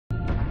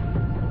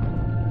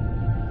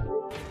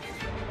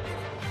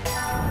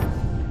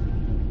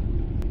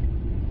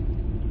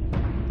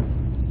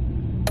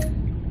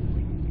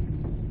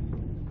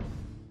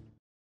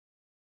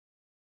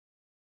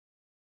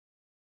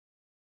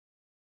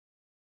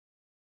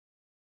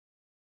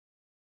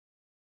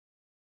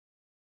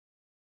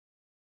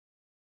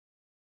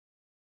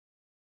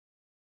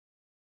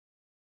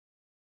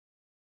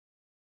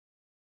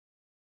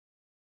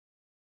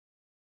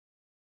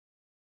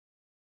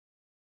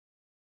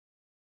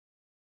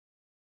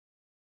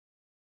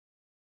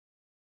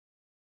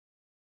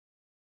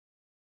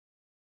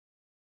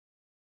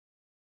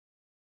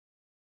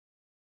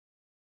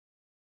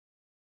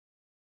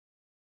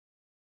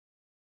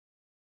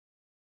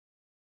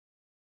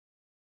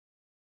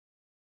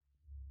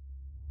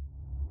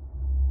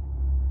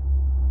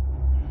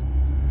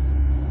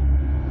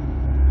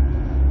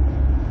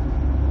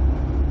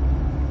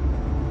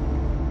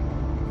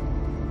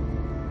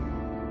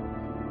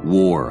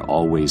War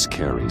always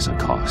carries a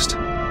cost,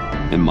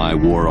 and my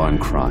war on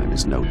crime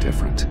is no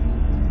different.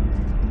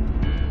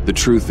 The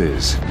truth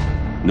is,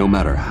 no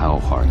matter how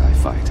hard I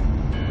fight,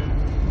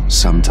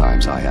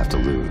 sometimes I have to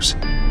lose.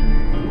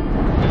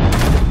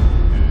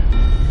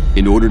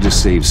 In order to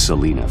save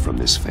Selina from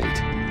this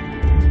fate,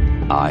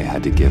 I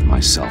had to give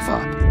myself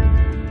up.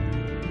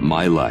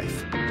 My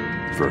life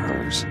for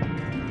hers.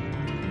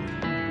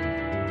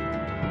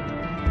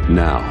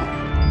 Now,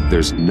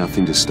 there's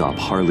nothing to stop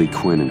Harley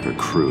Quinn and her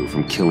crew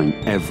from killing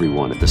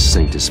everyone at the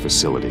Sanctus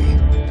facility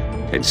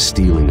and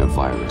stealing a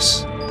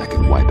virus that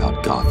could wipe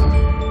out Gotham.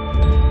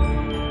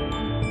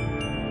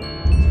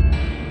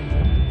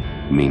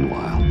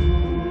 Meanwhile,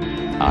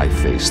 I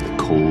face the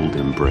cold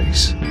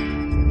embrace.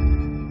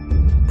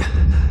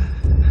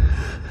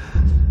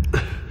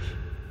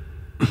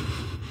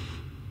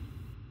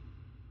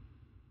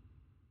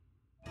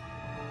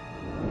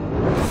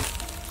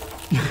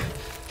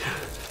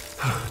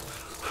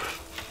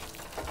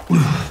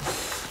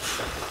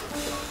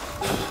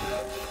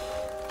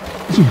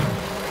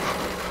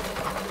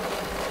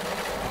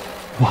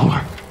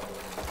 Waller.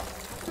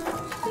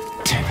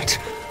 Damn it.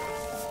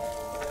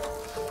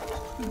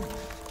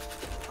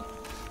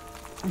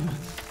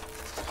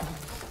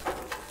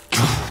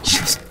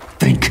 Just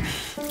think.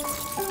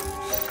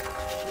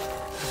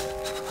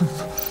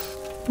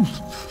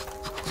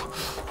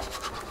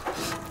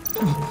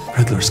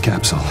 Riddler's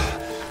capsule.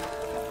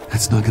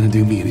 That's not gonna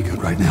do me any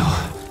good right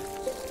now.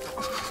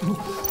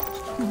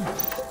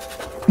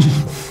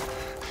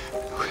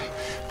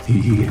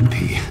 The EMP.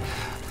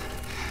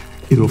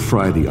 It'll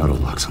fry the auto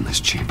locks on this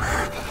chamber.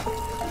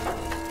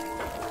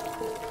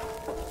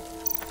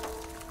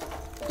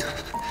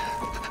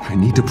 I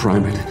need to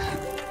prime it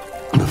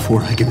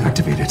before I can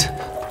activate it.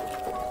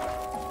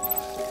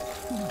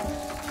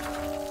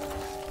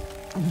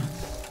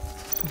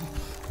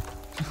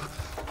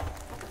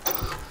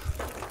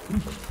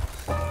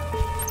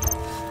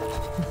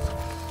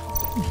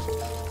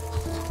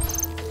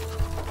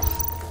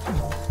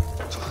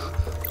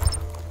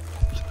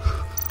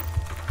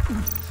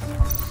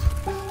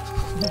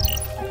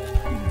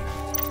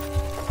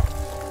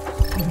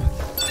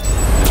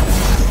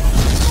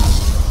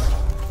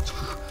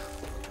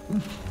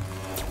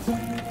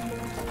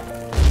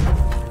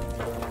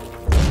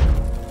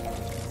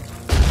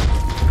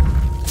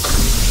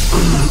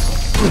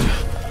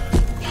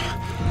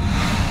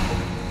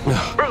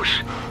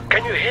 Bruce,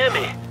 can you hear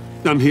me?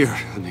 I'm here.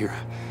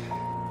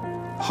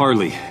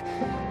 Harley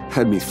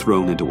had me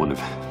thrown into one of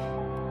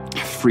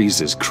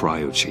Freeze's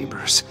cryo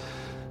chambers.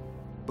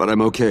 But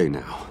I'm okay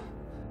now.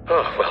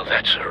 Oh, well,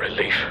 that's a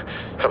relief.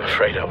 I'm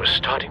afraid I was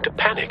starting to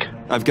panic.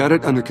 I've got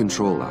it under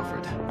control,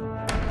 Alfred.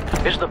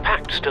 Is the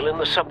Pact still in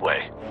the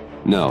subway?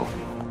 No.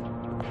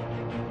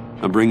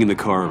 I'm bringing the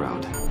car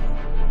around.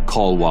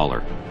 Call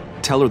Waller.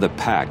 Tell her the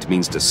Pact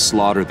means to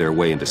slaughter their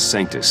way into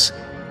Sanctus,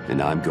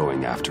 and I'm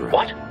going after it.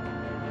 What?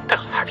 They'll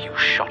have you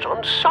shot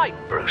on sight,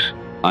 Bruce.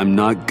 I'm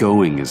not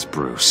going as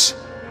Bruce.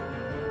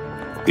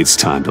 It's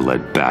time to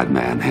let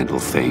Batman handle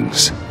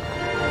things.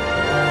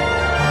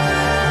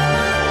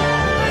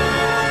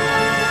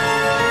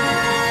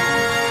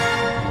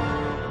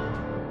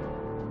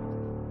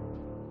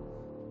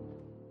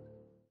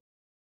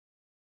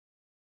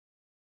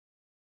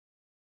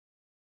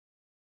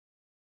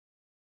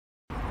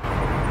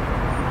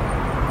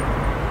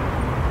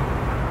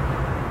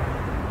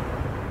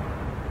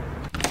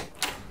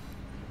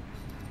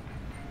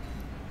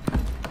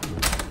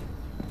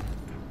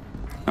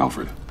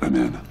 Alfred, I'm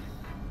in.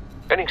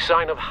 Any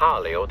sign of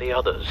Harley or the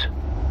others?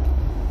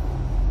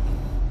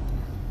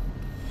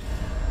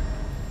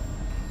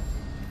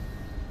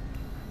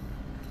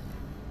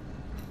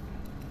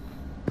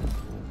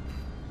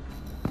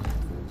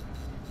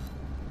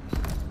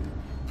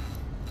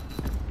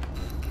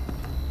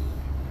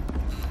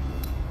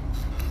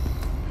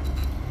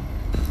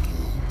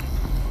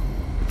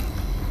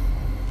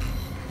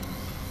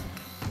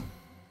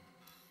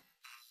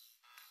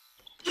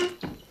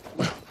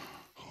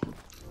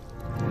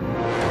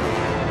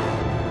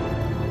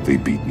 They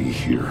beat me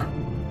here.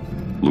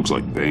 Looks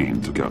like Bane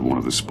took out one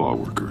of the spa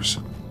workers.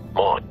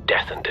 More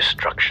death and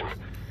destruction.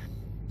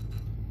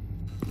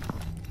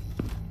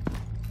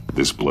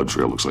 This blood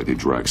trail looks like they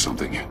dragged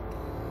something.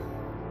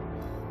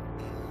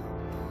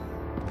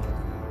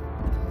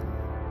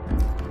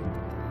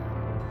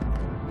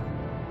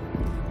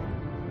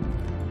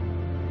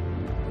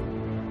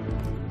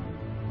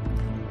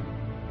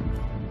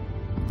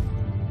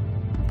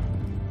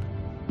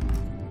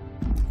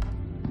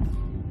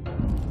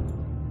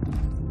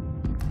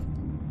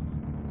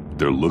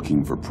 They're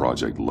looking for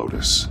Project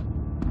Lotus.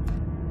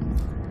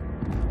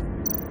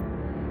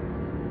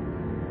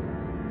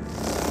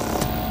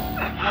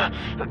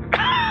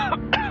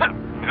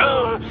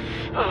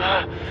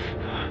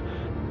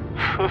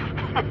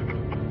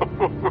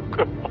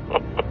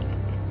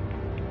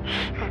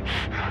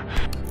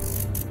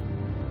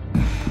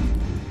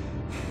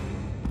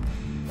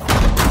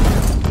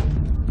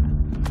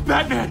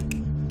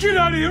 Batman! Get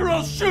out of here or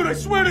I'll shoot, I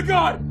swear to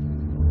God!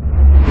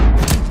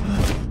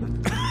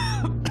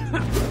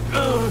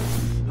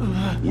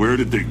 Where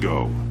did they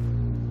go?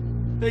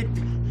 They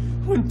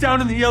went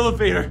down in the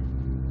elevator.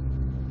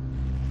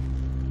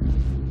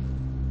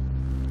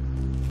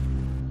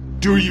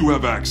 Do you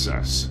have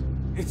access?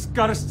 It's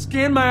gotta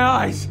scan my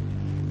eyes.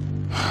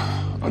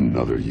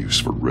 Another use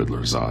for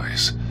Riddler's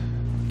eyes.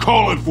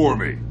 Call it for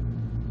me!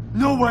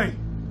 No way!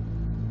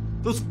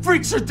 Those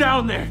freaks are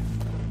down there!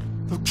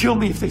 They'll kill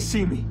me if they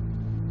see me.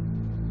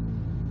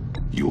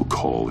 You'll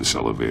call this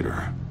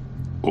elevator.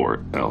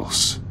 Or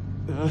else.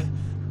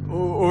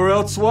 Or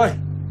else what?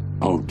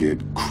 I'll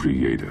get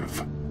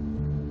creative.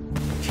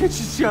 Can't you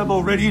see I'm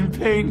already in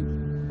pain?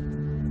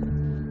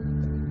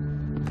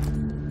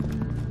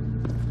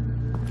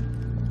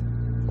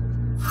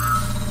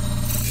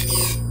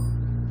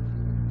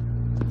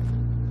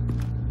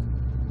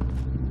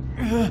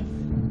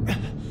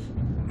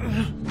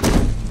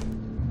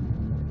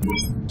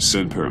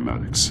 Send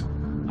paramedics.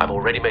 I've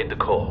already made the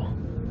call.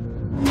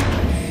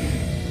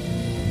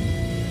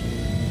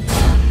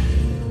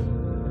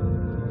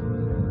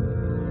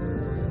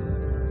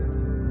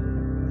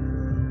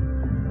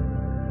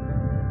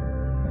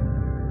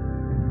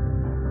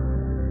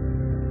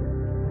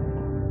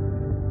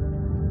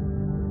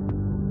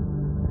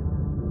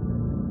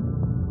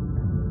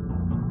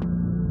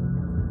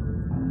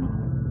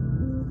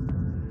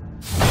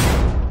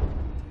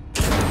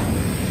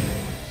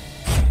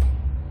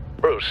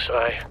 Bruce,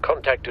 I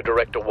contacted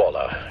Director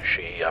Waller.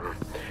 She,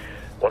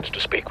 wants to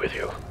speak with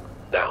you.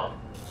 Now.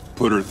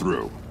 Put her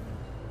through.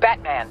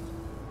 Batman,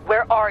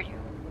 where are you?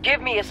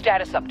 Give me a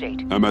status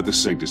update. I'm at the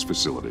Sanctus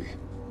facility.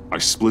 I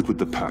split with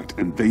the Pact,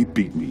 and they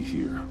beat me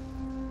here.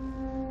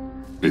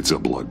 It's a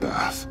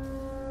bloodbath.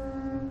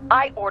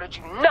 I ordered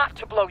you not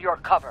to blow your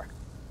cover.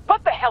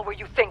 What the hell were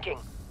you thinking?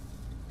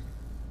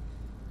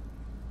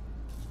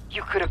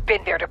 You could have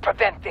been there to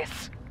prevent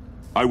this.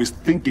 I was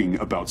thinking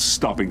about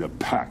stopping the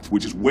Pact,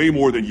 which is way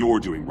more than you're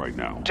doing right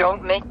now.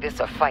 Don't make this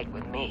a fight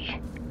with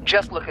me.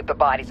 Just look at the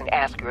bodies and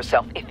ask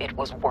yourself if it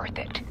was worth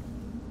it.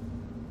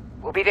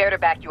 We'll be there to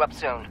back you up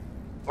soon.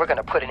 We're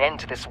gonna put an end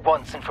to this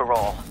once and for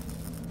all.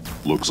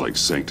 Looks like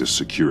Sanctus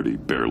security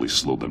barely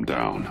slowed them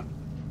down.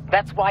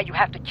 That's why you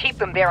have to keep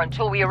them there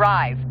until we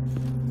arrive.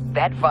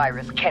 That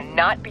virus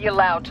cannot be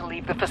allowed to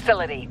leave the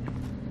facility.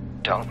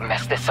 Don't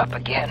mess this up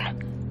again.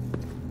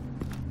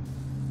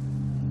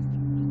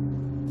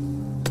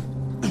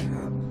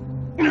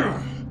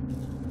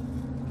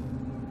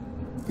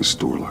 This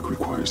door lock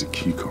requires a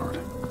key card.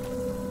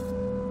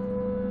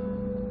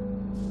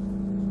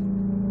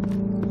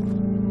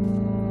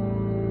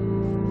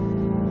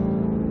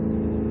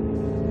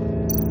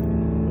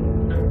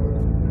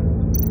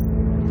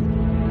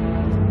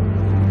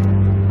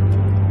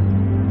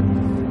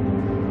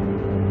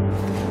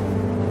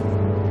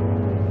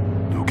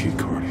 No key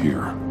card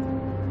here.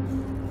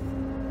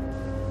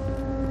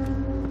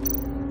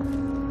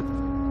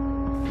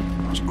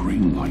 Those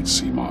green lights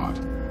seem odd.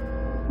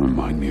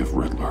 Remind me of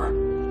Riddler.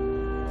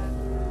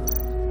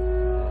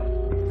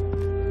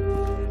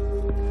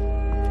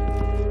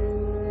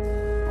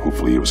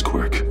 Hopefully it was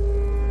quick.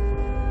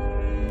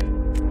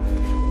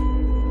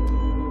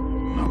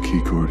 No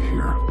key card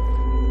here.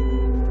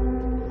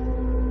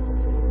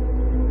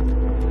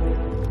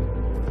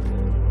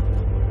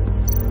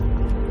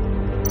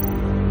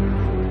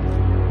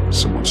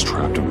 Someone's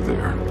trapped over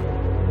there.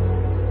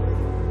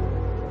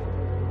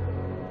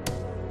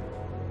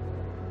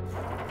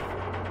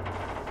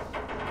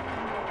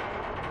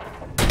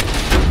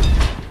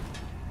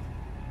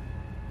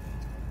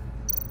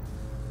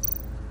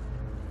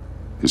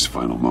 His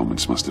final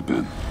moments must have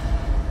been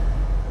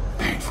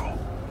painful,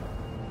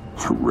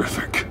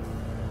 horrific.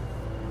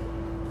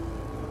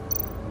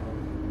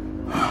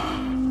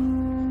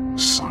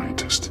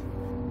 Scientist.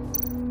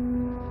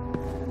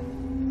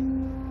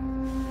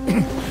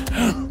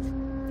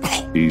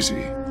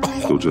 Easy.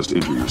 You'll just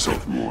injure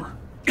yourself more.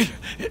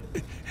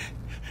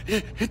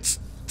 It's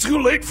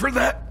too late for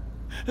that.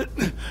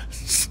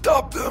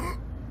 Stop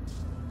them.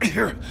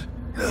 Here.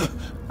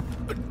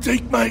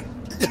 Take my...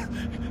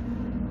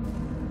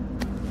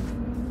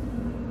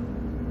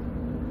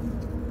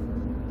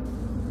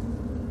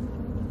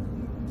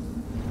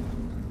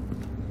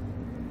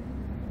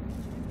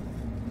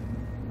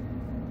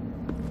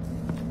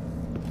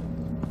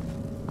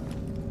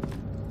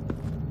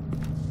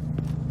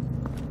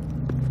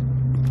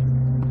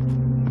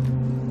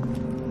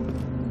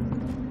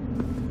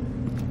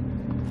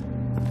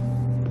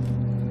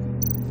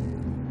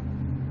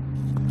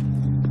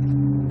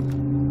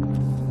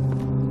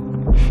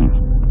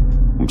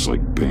 Looks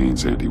like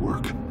Bane's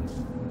handiwork.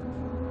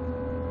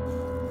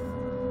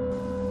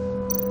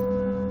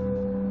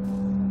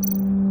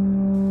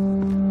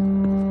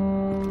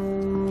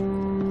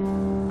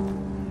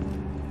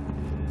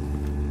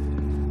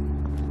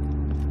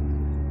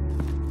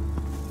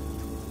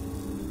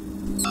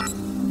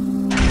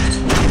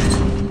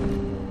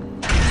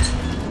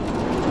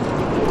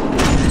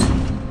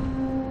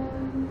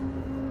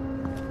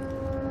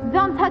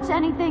 Don't touch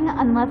anything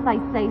unless I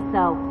say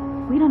so.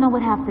 We don't know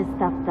what half this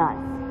stuff does.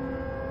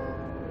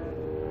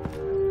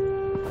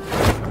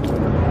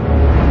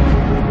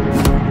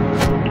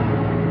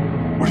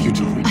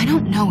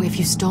 know if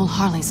you stole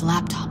Harley's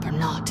laptop or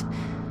not,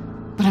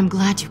 but I'm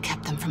glad you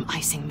kept them from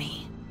icing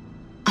me.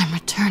 I'm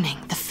returning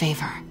the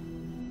favor.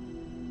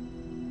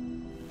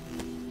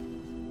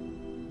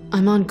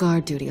 I'm on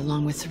guard duty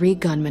along with 3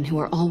 gunmen who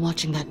are all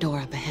watching that door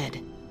up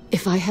ahead.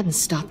 If I hadn't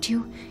stopped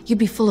you, you'd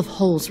be full of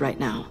holes right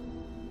now.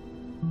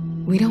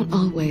 We don't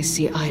always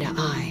see eye to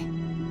eye,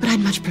 but I'd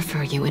much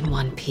prefer you in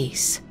one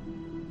piece.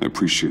 I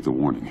appreciate the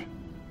warning.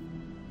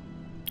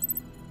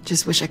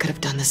 Just wish I could have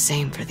done the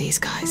same for these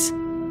guys.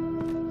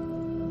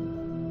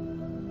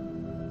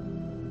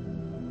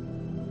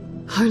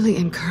 Harley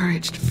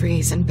encouraged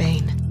Freeze and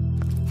Bane.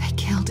 They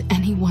killed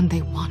anyone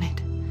they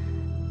wanted.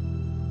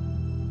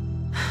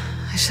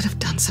 I should have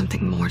done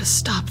something more to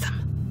stop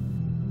them,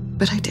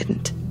 but I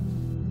didn't.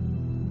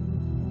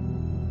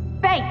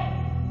 Bane!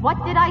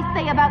 What did I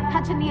say about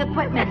touching the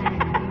equipment?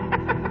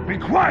 Be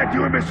quiet,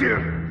 you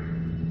imbecile!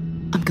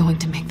 I'm going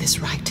to make this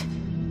right.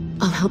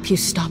 I'll help you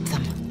stop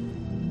them.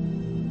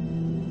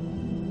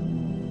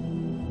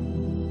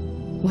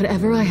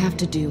 Whatever I have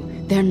to do,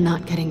 they're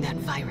not getting that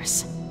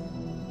virus.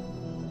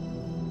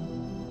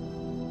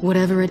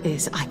 Whatever it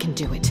is, I can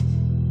do it.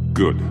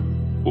 Good.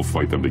 We'll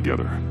fight them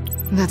together.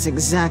 That's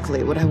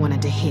exactly what I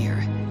wanted to hear.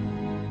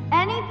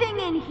 Anything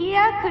in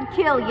here could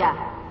kill ya.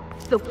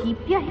 So keep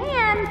your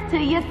hands to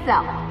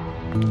yourself.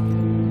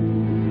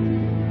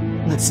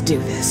 Let's do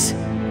this.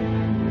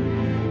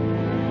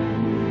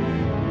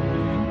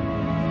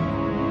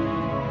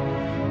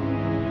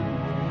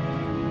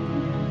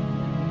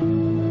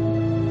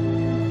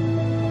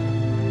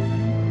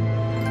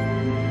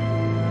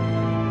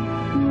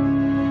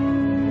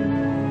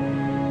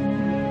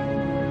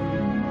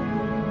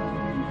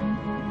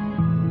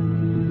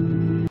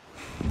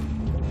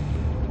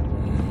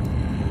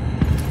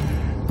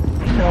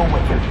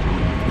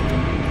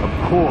 Of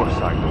course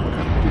I know what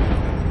I'm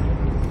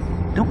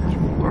doing. Don't you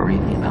worry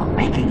about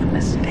making a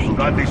mistake. Do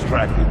not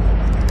distract him.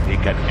 He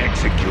can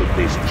execute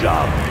this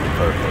job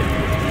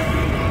perfectly.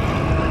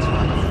 That's what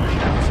I'm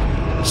afraid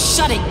of.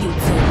 Shut it, you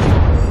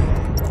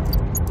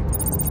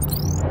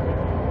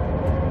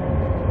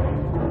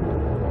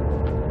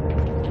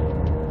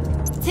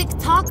two!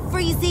 Tick-tock,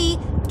 Freezy!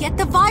 Get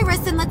the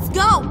virus and let's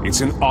go! It's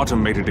an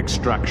automated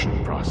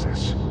extraction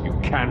process. You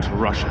can't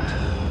rush it.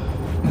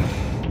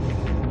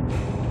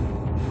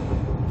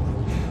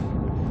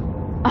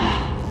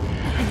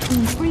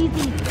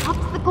 Freezy's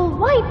popsicle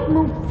wife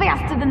moved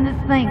faster than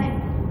this thing.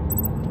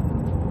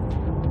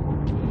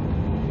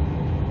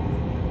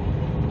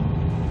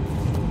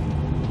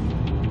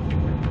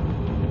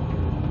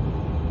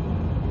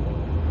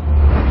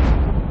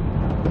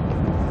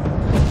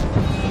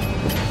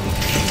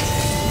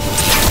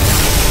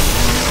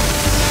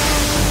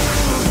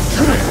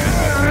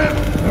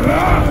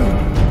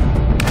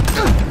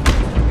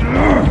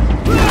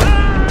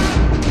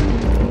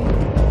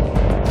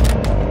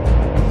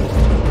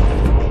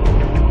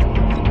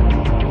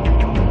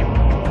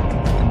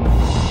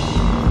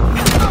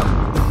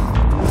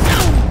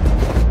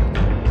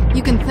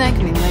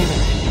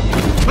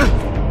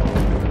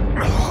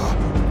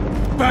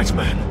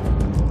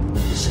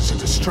 This is a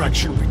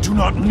distraction we do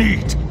not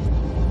need.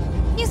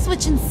 You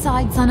switching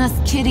sides on us,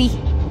 kitty?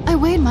 I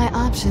weighed my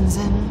options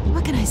and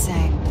what can I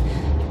say?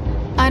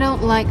 I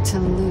don't like to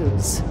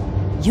lose.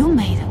 You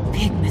made a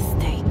big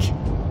mistake.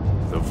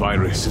 The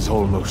virus is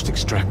almost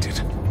extracted.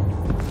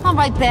 All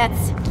right,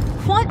 Bets.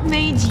 What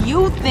made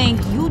you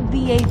think you'd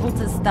be able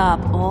to stop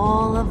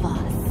all of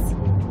us?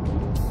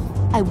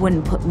 I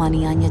wouldn't put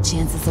money on your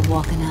chances of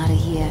walking out of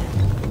here.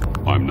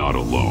 I'm not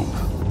alone.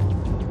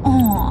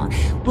 Aw,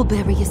 we'll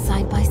bury you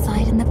side by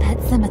side in the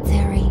pet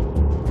cemetery.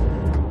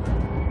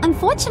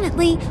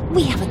 Unfortunately,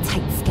 we have a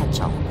tight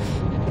schedule.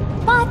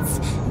 But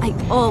I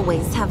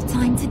always have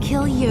time to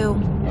kill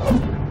you.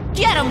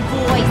 Get 'em,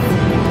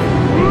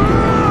 boys!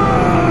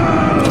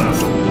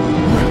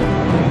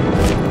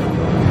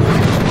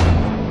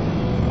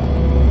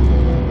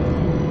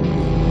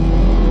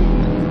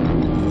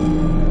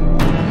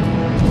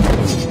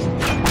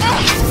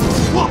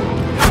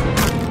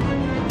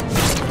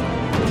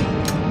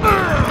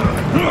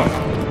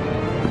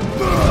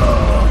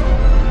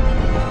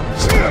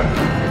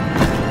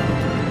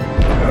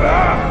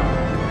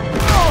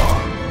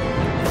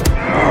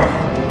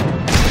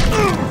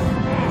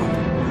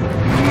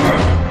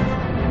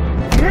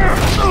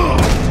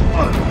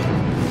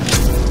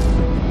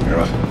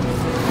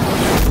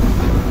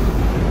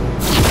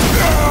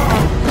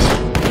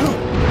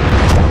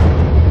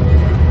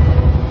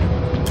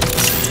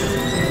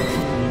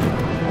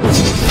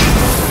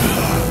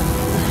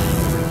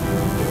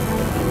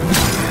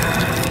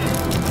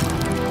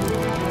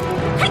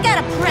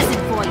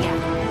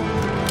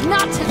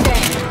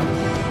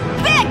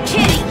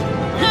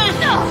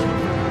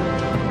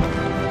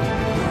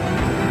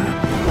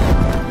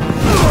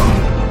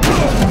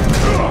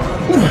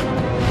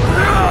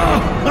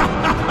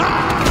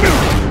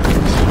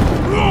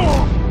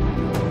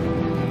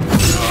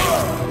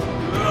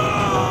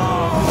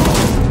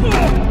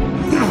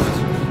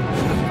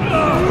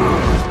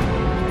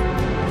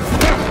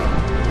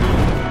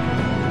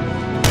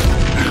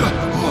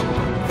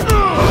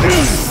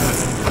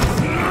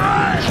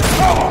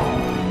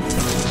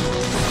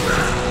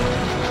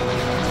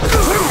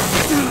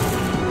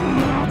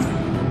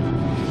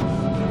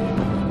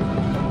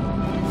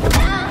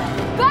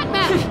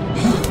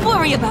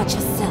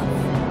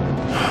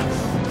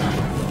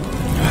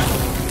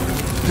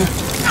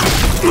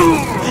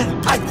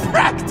 I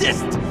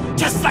practiced!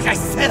 Just like I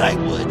said I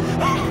would!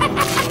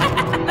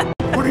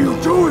 What are you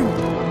doing?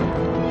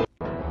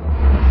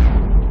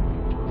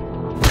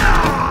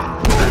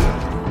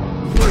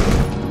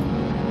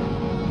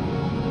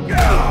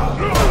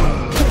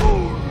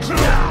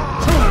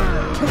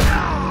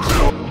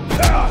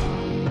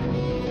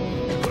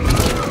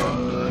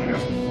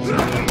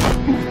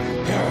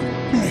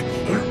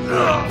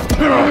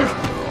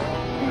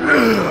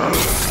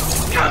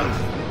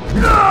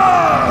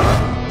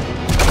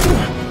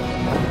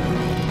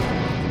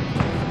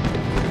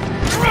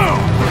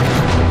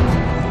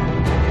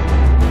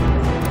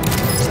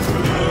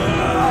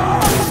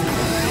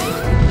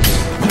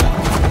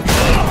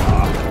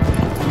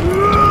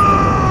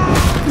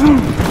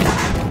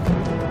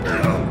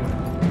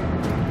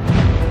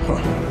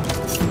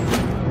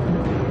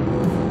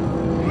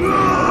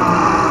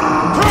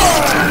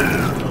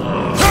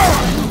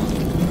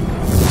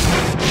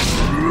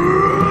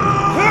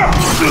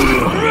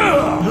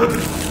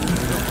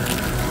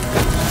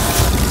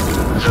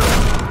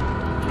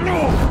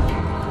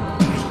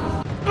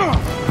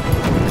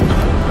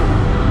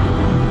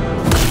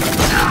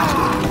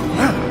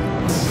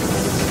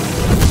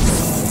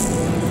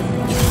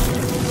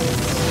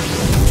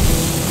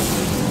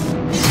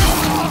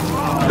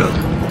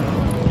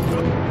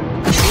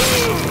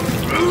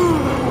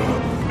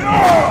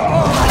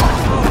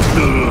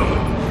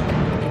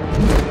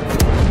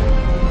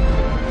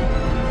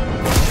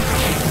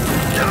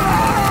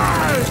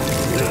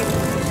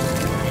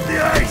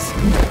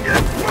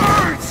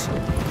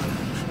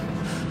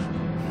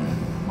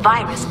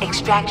 Virus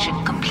extraction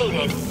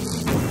completed.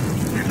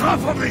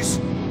 Enough of this!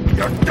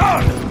 You're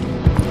done!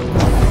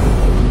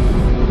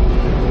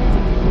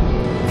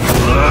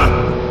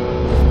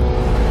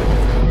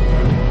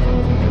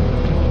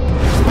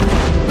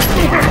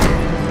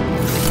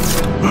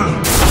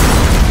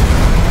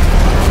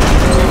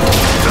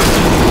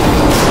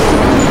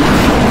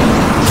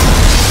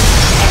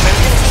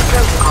 Emergency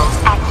protocols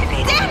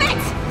activated. Damn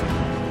it!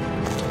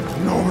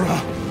 Nora,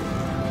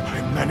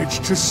 I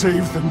managed to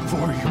save them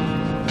for you.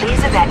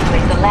 Please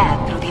evacuate the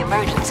lab through the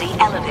emergency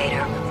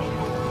elevator.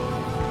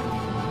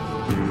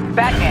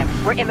 Batman,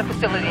 we're in the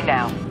facility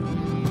now.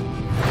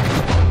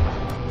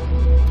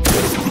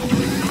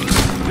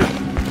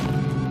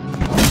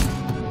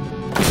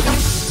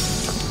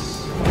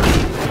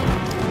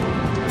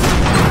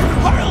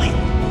 Harley!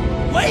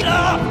 Wait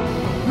up!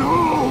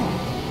 No!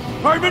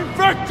 I'm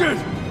infected!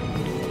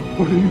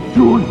 What are you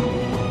doing?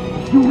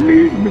 You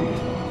need me!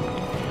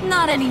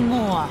 Not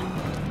anymore.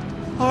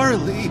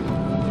 Harley!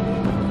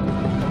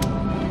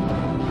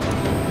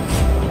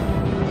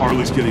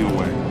 Harley's getting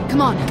away.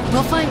 Come on,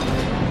 we'll find...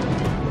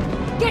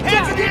 Get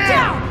down! Get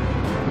down!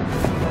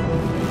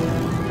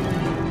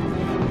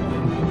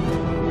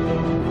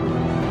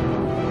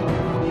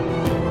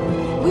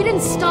 We didn't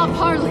stop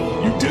Harley.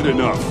 You did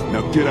enough.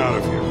 Now get out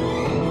of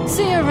here.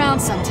 See you around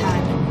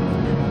sometime.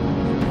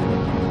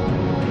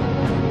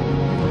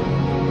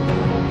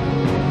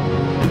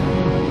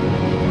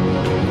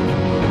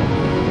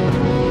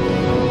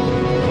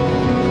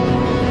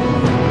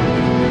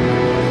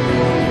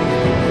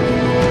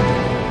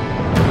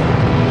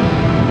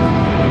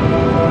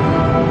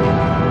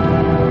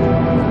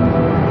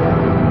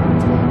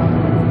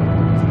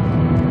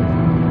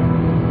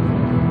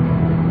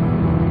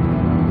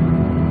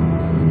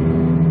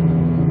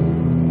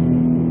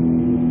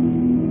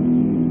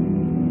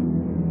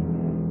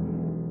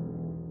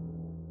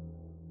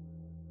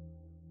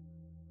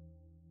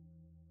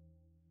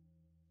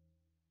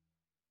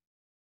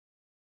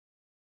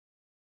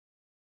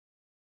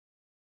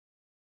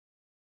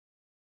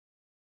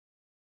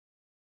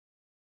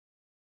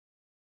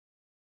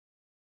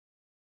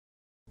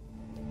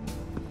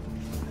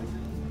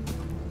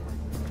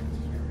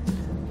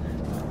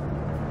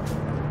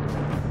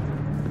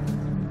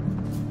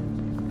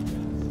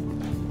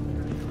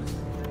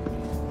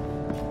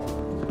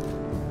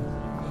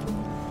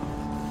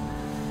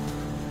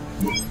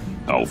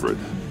 Alfred,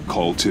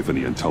 call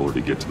Tiffany and tell her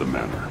to get to the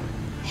manor.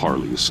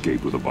 Harley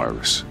escaped with a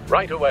virus.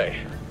 Right away.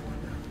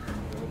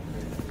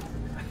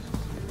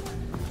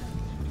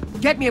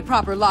 Get me a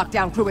proper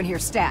lockdown crew in here,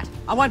 stat.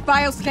 I want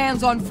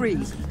bioscans on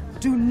freeze.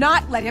 Do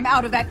not let him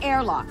out of that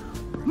airlock.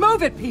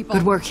 Move it, people!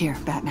 Good work here,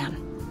 Batman.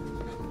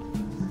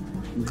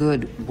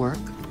 Good work?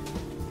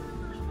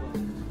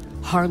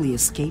 Harley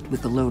escaped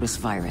with the Lotus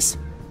virus.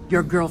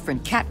 Your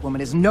girlfriend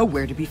Catwoman is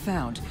nowhere to be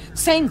found.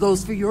 Same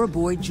goes for your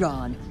boy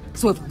John.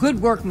 So if good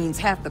work means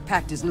half the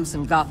pact is loose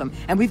in Gotham,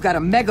 and we've got a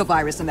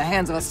megavirus in the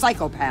hands of a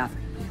psychopath,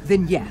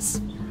 then yes,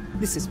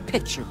 this is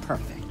picture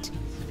perfect.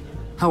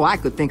 Oh, I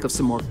could think of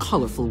some more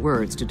colorful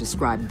words to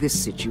describe this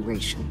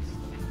situation.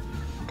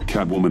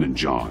 Catwoman and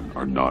John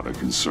are not a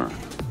concern.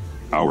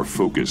 Our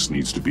focus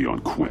needs to be on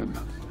Quinn.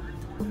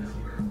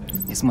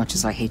 As much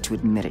as I hate to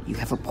admit it, you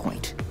have a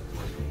point.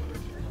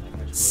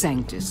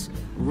 Sanctus,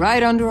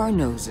 right under our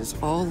noses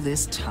all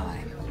this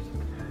time.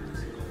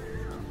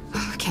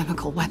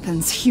 Chemical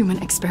weapons,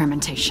 human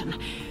experimentation.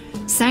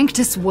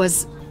 Sanctus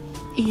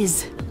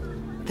is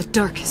the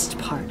darkest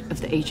part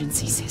of the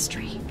agency's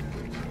history.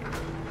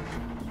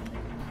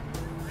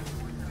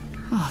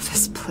 Oh,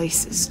 this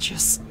place is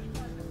just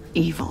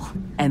evil.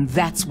 And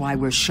that's why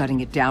we're shutting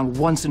it down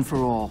once and for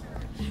all.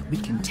 We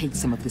can take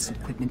some of this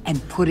equipment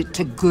and put it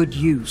to good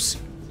use.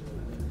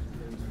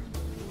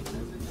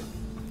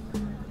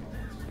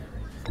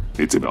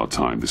 It's about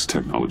time this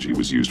technology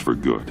was used for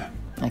good.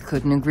 I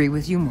couldn't agree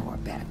with you more,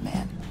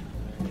 Batman.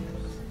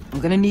 I'm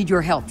gonna need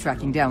your help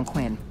tracking down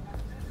Quinn.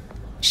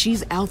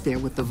 She's out there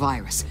with the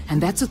virus, and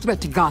that's a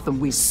threat to Gotham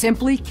we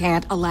simply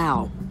can't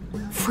allow.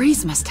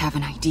 Freeze must have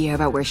an idea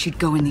about where she'd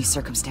go in these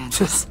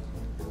circumstances.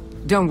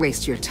 Don't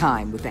waste your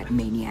time with that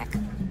maniac.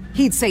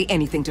 He'd say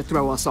anything to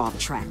throw us off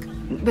track.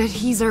 But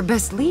he's our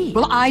best lead.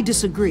 Well, I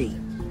disagree.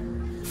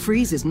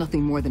 Freeze is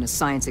nothing more than a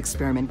science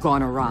experiment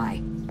gone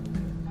awry.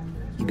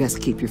 You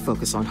best keep your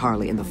focus on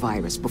Harley and the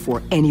virus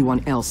before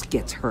anyone else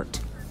gets hurt.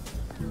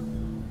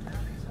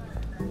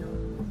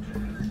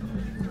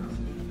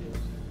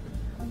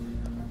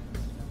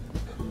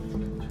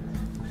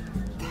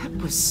 That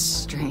was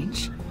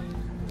strange.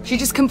 She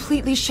just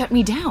completely shut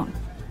me down.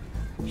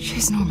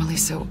 She's normally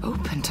so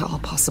open to all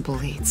possible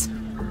leads.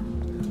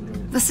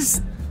 This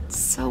is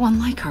so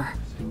unlike her.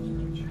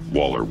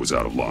 Waller was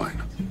out of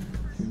line.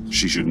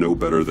 She should know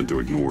better than to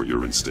ignore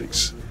your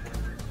instincts.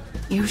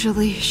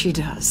 Usually she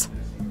does.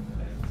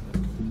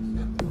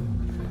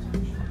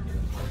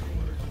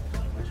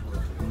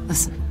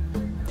 Listen,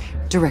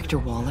 Director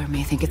Waller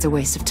may think it's a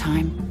waste of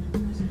time,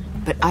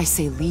 but I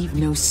say leave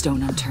no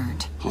stone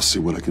unturned. I'll see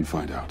what I can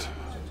find out.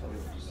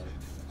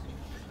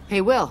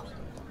 Hey, Will.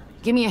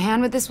 Give me a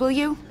hand with this, will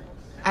you?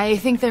 I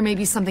think there may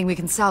be something we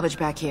can salvage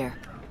back here.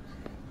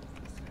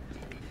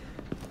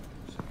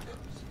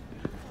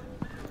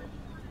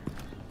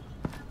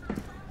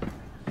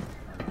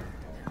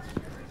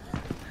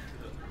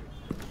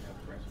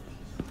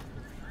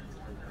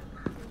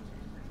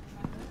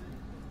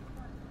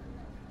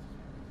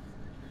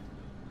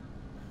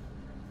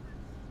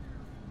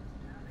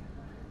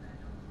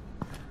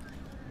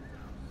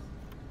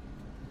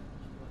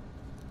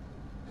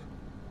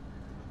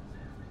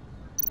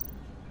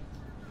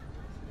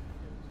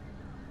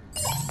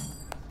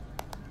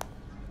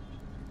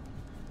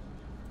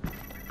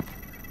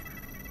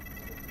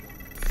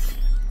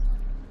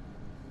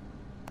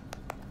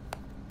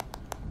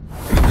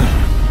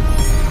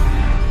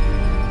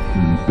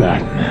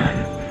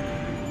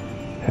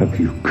 Batman, have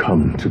you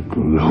come to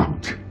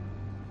gloat?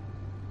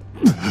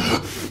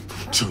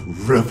 To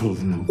revel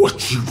in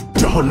what you've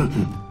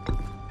done?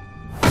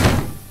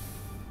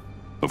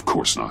 Of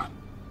course not.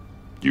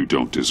 You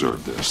don't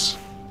deserve this.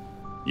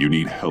 You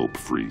need help,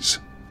 Freeze.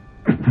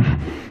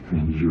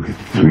 You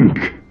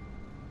think?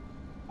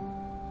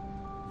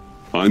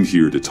 I'm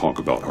here to talk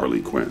about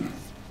Harley Quinn.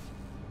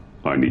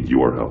 I need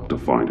your help to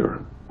find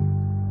her.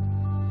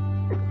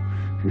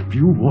 If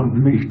you want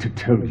me to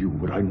tell you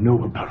what I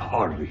know about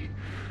Harley,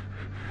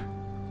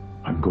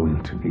 I'm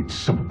going to need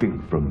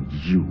something from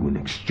you in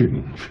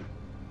exchange.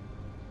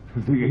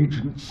 The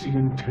agency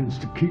intends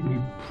to keep me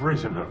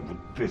prisoner with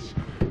this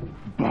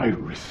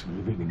virus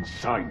living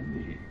inside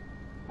me.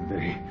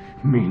 They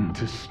mean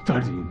to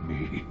study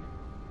me.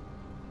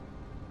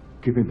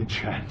 Given the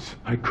chance,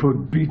 I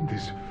could beat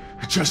this,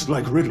 just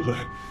like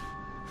Riddler.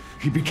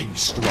 He became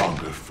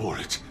stronger for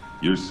it.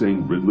 You're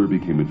saying Riddler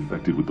became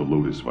infected with the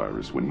Lotus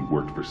virus when he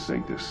worked for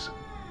Sanctus?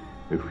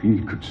 If he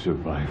could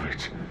survive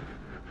it,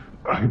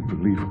 I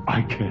believe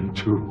I can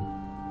too.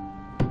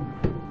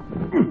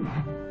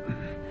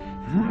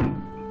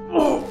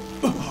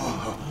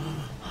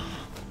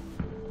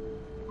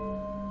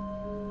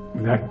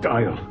 That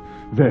dial,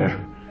 there.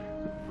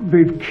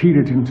 They've keyed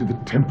it into the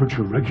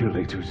temperature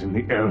regulators in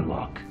the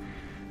airlock.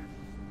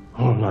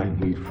 All I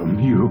need from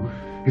you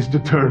is to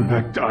turn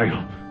that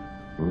dial.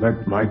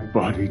 Let my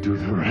body do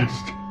the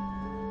rest.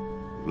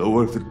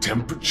 Lower the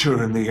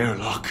temperature in the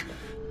airlock.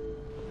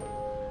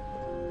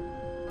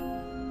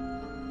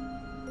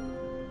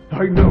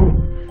 I know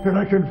that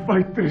I can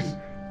fight this.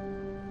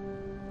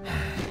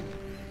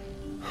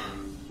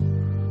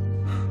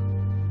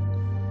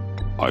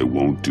 I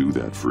won't do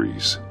that,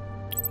 Freeze.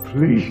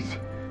 Please.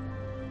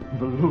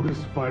 The Lotus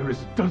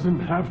virus doesn't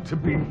have to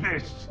be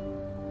this.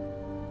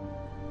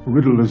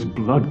 Riddler's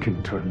blood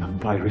can turn the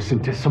virus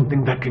into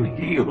something that can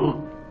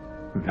heal.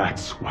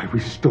 That's why we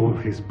stole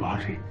his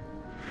body.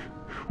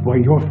 Why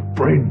your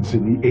friends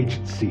in the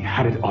agency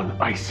had it on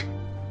ice.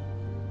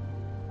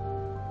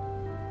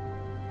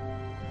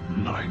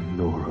 My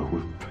Nora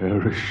will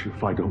perish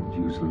if I don't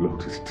use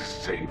Lotus to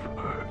save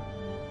her.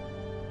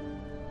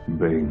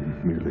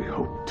 Bane merely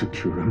hoped to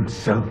cure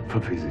himself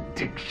of his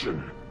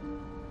addiction.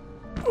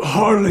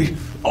 Harley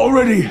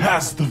already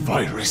has the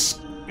virus.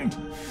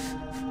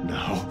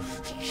 Now,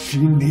 she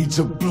needs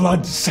a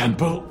blood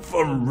sample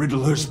from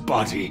Riddler's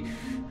body.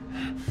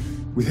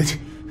 With it,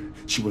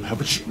 she will have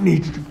what she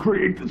needs to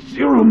create the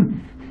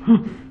serum.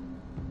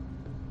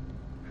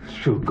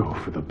 She'll go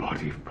for the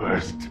body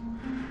first.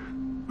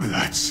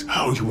 That's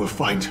how you will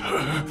find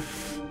her.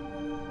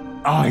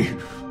 I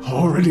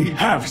already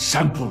have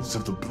samples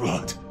of the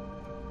blood.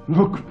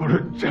 Look for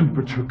a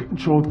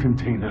temperature-controlled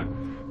container.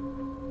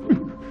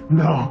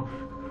 Now,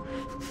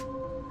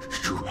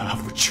 you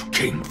have what you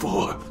came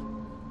for?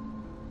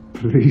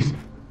 Please,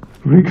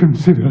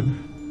 reconsider.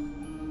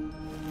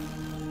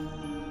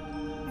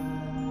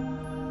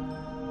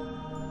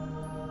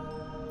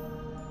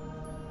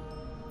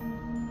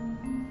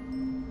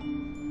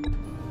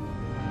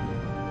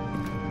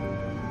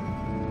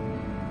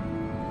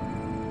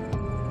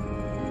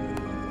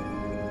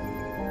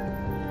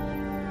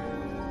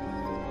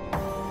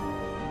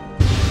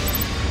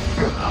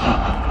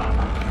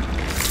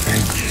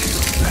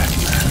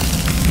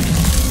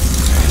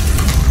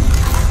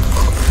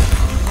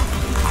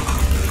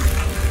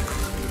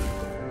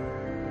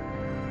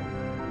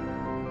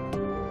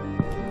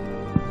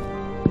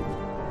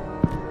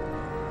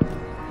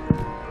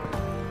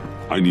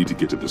 I need to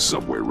get to the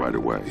subway right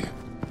away.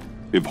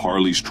 If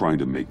Harley's trying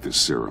to make this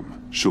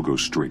serum, she'll go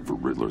straight for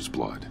Riddler's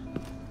blood.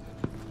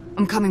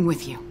 I'm coming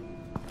with you.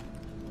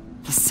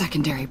 The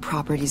secondary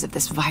properties of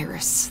this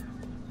virus.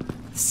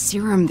 The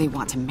serum they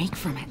want to make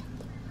from it.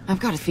 I've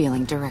got a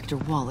feeling Director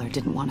Waller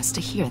didn't want us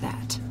to hear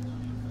that.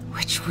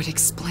 Which would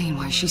explain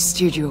why she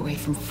steered you away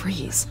from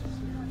Freeze.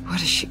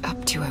 What is she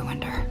up to, I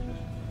wonder?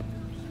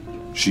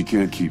 She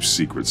can't keep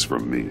secrets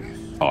from me.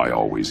 I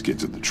always get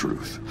to the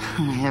truth.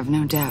 I have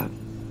no doubt.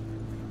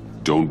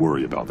 Don't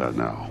worry about that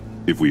now.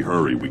 If we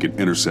hurry, we can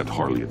intercept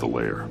Harley at the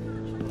lair.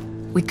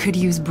 We could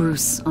use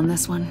Bruce on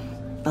this one.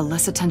 The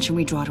less attention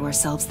we draw to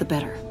ourselves, the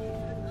better.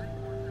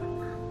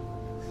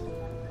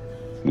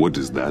 What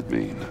does that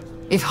mean?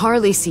 If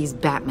Harley sees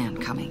Batman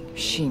coming,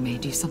 she may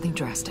do something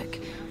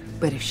drastic.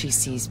 But if she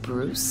sees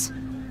Bruce,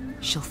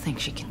 she'll think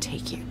she can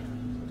take you.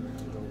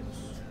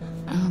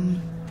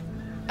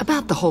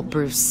 About the whole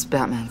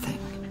Bruce-Batman thing.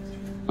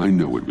 I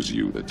know it was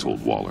you that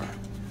told Waller.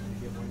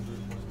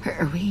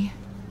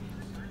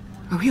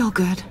 Are we all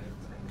good?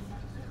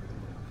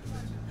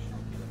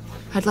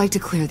 I'd like to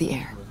clear the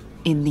air,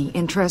 in the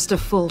interest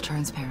of full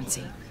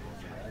transparency.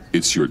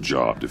 It's your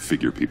job to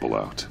figure people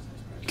out.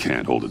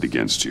 Can't hold it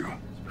against you.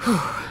 Whew.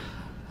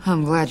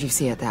 I'm glad you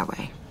see it that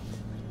way.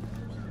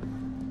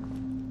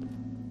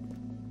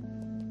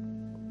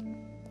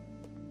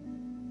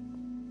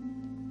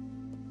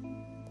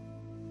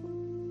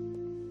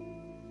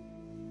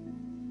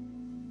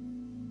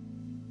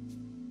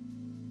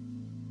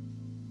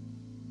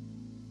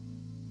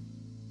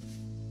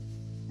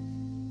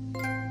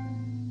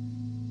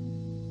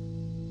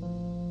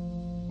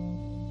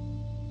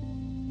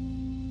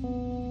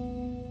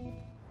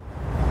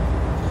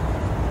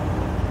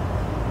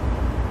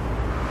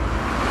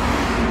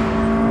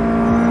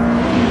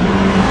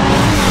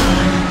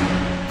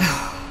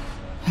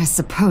 I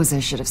suppose I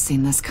should have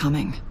seen this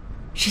coming.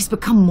 She's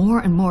become more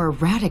and more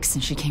erratic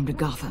since she came to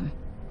Gotham.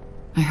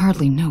 I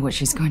hardly know what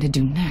she's going to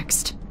do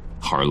next.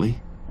 Harley?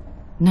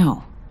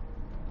 No.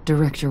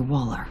 Director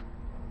Waller.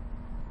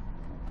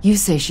 You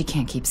say she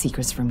can't keep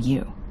secrets from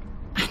you.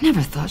 I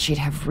never thought she'd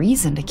have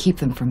reason to keep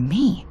them from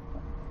me.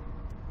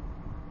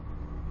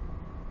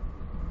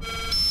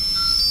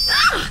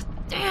 Ah!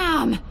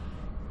 Damn!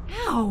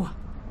 Ow!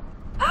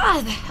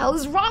 Ah, the hell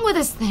is wrong with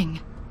this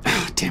thing?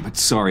 Damn it,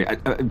 sorry.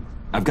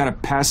 I've got a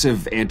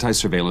passive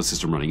anti-surveillance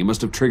system running. It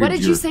must have triggered What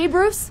did you say,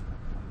 Bruce?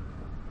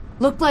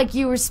 Looked like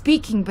you were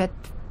speaking, but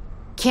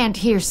can't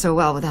hear so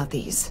well without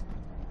these.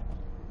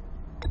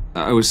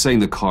 I was saying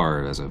the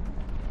car as a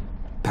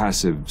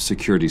passive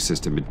security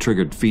system. It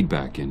triggered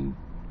feedback in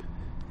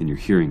your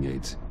hearing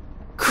aids.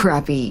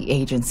 Crappy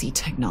agency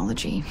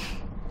technology.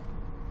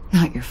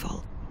 Not your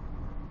fault.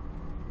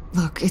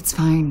 Look, it's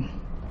fine.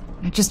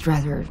 I'd just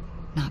rather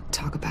not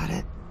talk about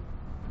it.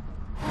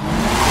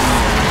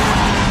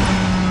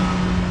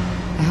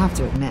 I have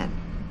to admit,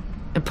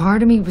 a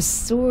part of me was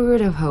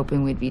sort of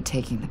hoping we'd be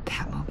taking the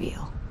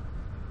Batmobile.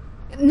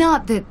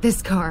 Not that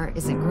this car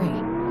isn't great,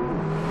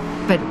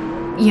 but,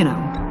 you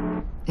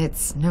know,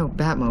 it's no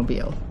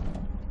Batmobile.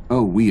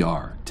 Oh, we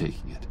are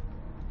taking it.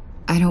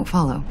 I don't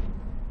follow.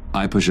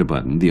 I push a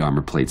button, the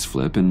armor plates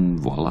flip, and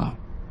voila,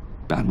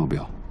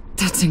 Batmobile.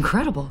 That's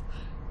incredible.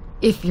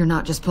 If you're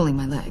not just pulling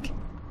my leg.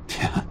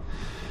 Yeah.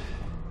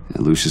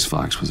 Lucius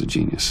Fox was a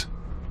genius.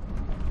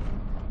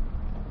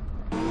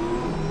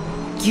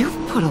 You've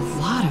put a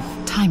lot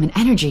of time and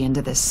energy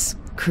into this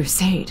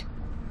crusade.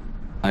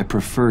 I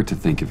prefer to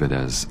think of it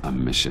as a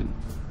mission.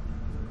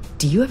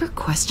 Do you ever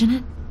question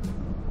it?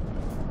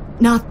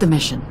 Not the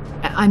mission.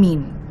 I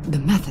mean, the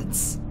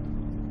methods.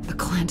 The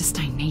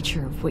clandestine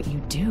nature of what you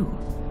do.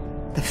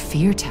 The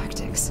fear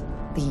tactics.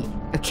 The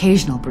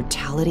occasional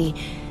brutality.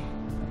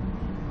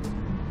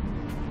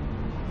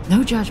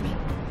 No judgment.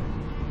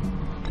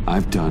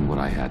 I've done what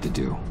I had to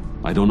do.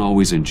 I don't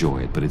always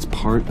enjoy it, but it's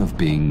part of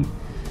being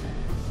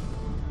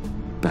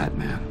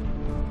Batman.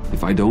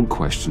 If I don't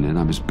question it,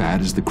 I'm as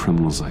bad as the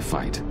criminals I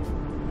fight.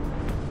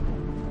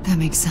 That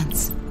makes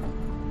sense.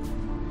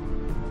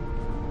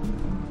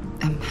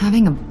 I'm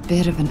having a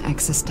bit of an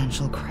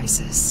existential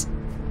crisis.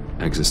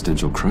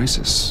 Existential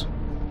crisis?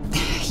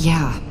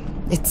 Yeah,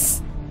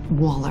 it's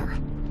Waller.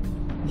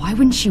 Why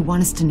wouldn't she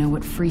want us to know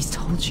what Freeze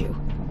told you?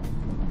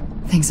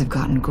 Things have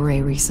gotten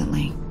gray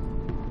recently.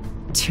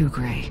 Too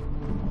gray.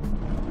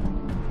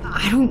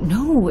 I don't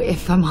know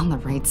if I'm on the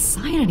right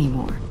side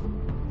anymore.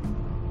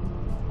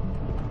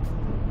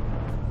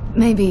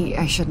 Maybe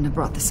I shouldn't have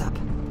brought this up.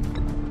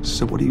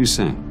 So what are you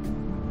saying?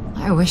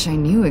 I wish I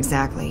knew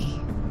exactly.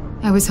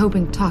 I was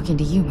hoping talking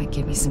to you might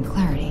give me some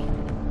clarity.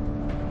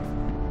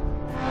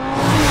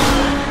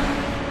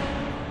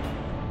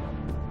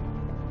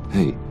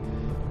 Hey,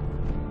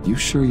 you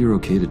sure you're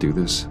okay to do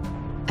this?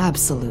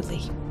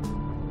 Absolutely.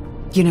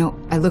 You know,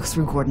 I looked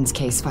through Gordon's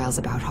case files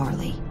about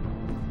Harley.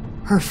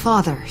 Her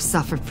father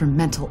suffered from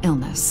mental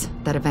illness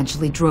that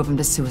eventually drove him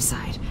to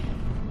suicide.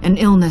 An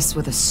illness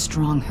with a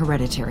strong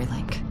hereditary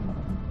link.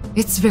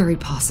 It's very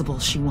possible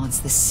she wants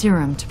the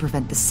serum to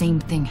prevent the same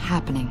thing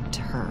happening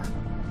to her.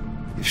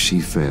 If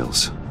she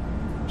fails,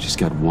 she's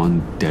got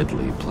one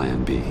deadly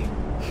plan B.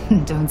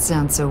 Don't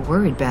sound so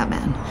worried,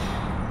 Batman.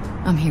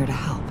 I'm here to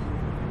help.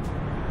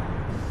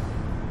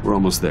 We're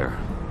almost there.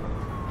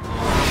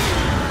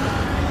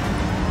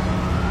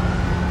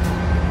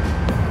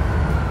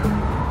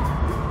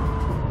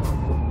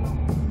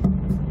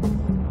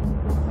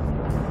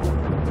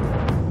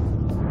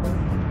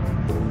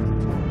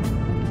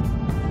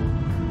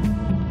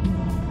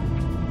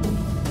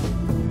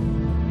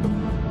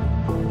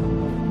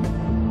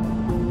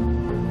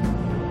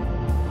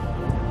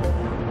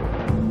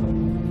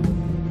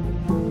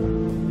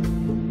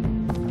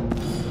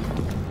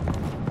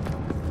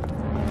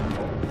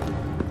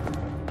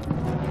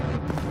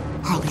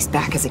 Harley's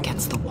back is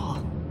against the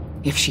wall.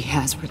 If she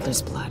has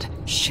Riddler's blood,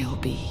 she'll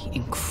be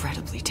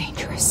incredibly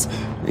dangerous.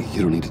 Hey,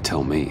 you don't need to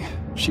tell me.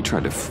 She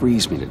tried to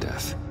freeze me to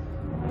death.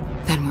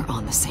 Then we're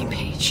on the same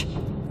page.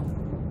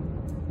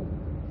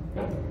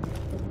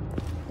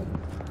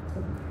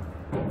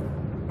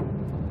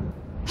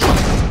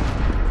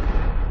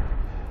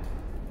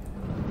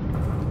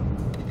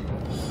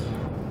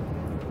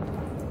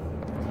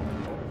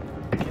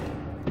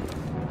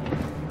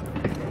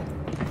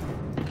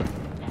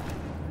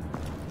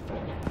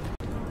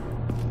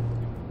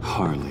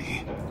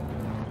 Harley.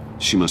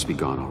 She must be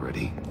gone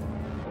already.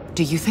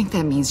 Do you think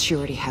that means she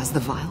already has the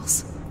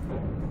vials?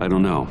 I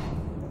don't know,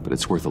 but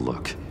it's worth a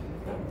look.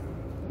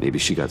 Maybe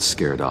she got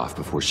scared off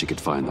before she could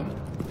find them.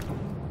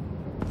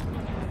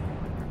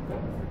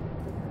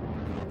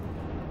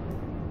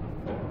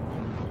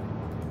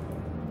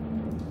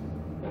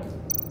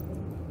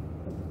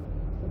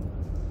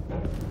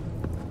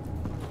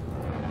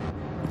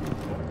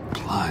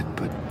 Blood,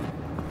 but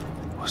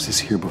was this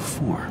here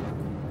before?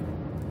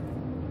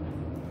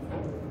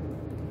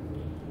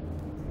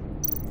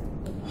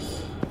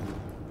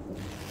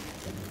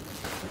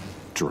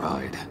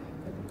 Dried.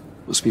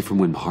 Must be from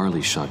when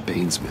Harley shot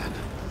Bane's men.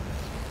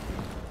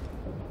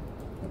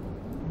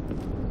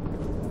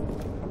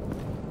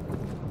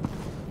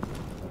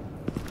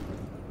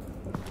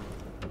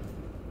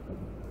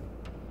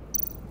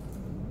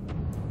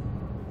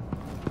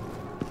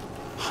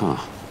 Huh.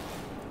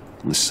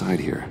 On the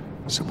side here,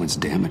 someone's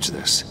damaged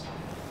this.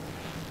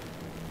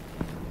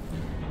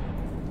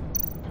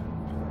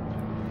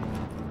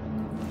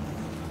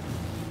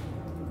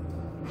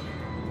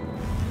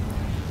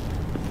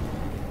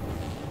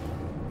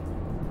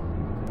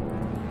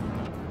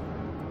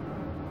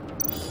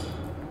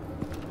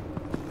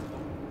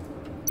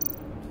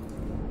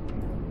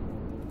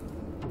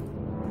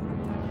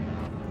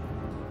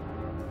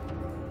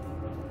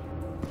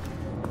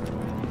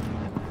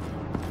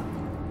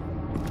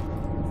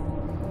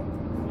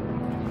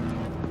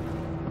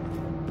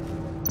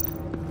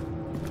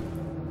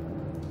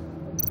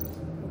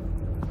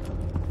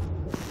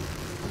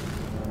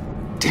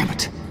 Damn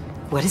it.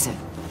 What is it?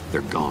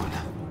 They're gone.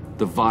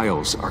 The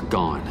vials are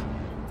gone.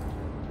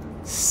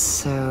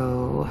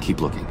 So...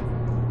 Keep looking.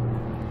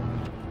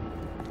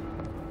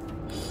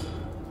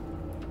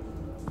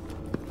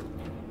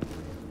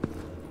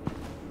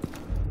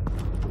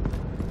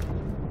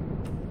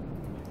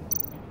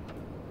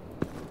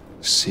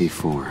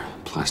 C4,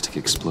 plastic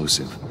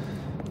explosive.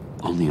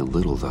 Only a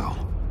little, though.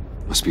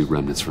 Must be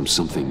remnants from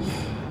something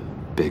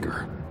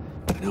bigger.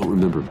 I don't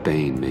remember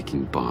Bane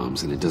making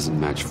bombs, and it doesn't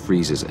match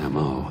Freeze's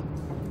MO.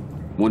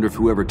 Wonder if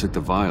whoever took the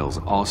vials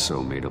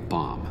also made a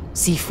bomb.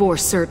 C4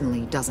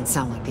 certainly doesn't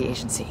sound like the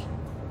agency.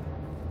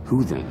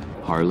 Who then?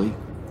 Harley?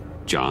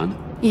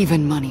 John?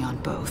 Even money on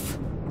both.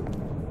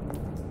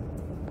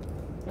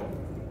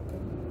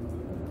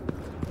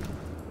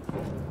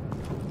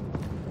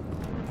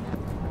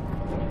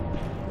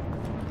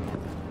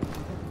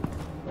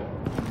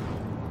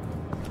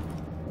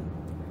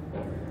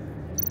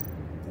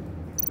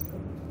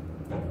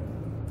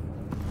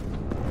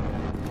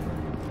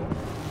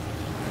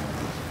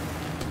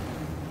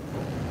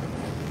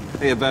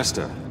 Hey,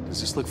 Avesta. Does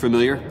this look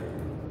familiar?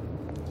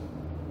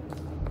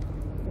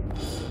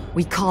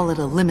 We call it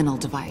a liminal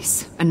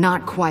device, a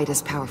not quite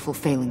as powerful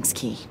phalanx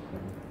key.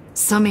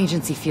 Some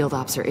agency field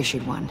ops are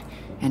issued one,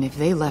 and if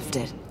they left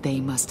it, they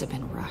must have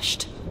been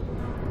rushed.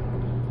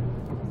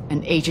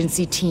 An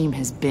agency team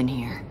has been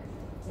here.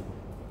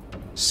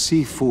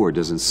 C4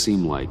 doesn't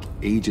seem like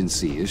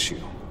agency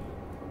issue.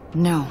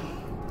 No,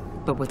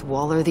 but with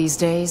Waller these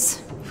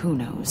days, who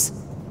knows?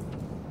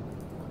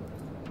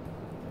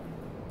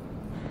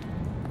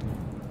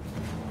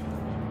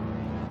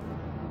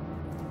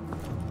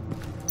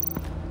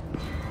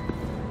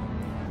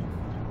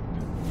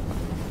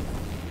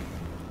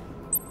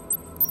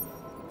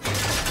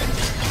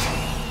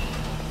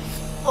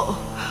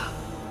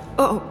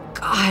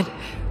 God.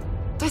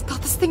 I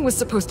thought this thing was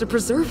supposed to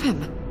preserve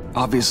him.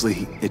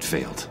 Obviously, it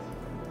failed.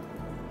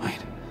 Wait.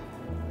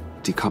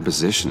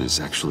 Decomposition is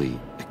actually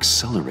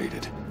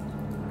accelerated.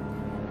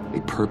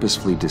 They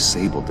purposefully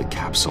disabled the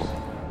capsule.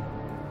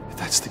 If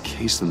that's the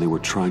case, then they were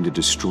trying to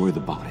destroy the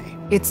body.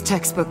 It's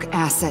textbook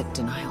asset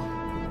denial,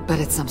 but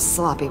it's some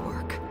sloppy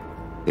work.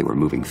 They were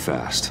moving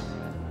fast.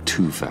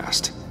 Too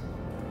fast.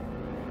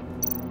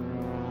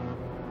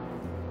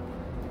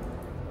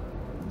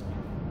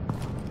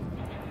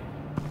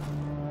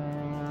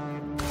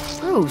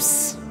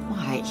 Bruce,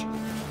 why?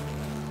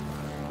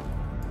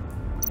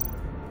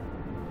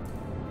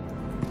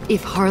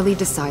 If Harley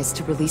decides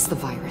to release the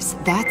virus,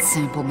 that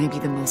sample may be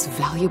the most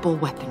valuable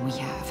weapon we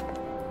have.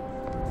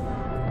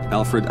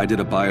 Alfred, I did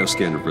a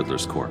bioscan of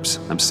Riddler's corpse.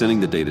 I'm sending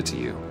the data to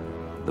you.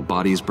 The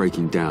body is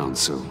breaking down,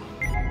 so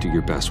do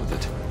your best with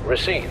it.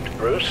 Received,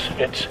 Bruce.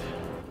 It's...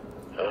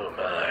 oh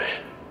my.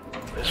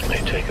 This may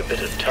take a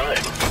bit of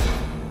time.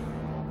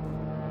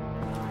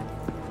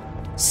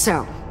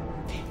 So,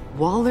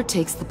 Waller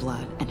takes the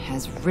blood and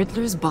has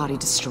Riddler's body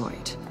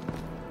destroyed.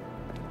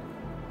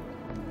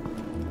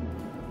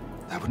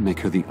 That would make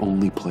her the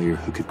only player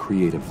who could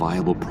create a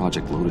viable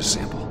Project Lotus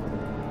sample.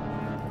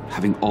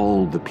 Having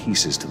all the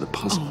pieces to the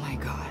puzzle. Oh my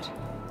god.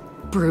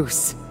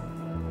 Bruce.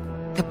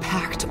 The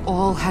Pact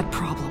all had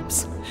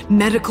problems.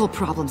 Medical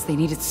problems they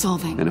needed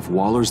solving. And if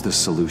Waller's the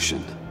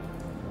solution,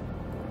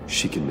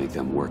 she can make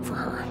them work for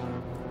her.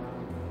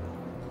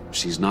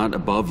 She's not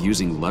above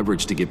using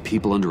leverage to get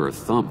people under her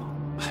thumb.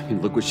 I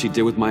mean, look what she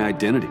did with my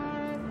identity.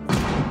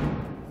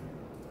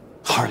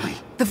 Harley.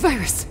 The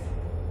virus.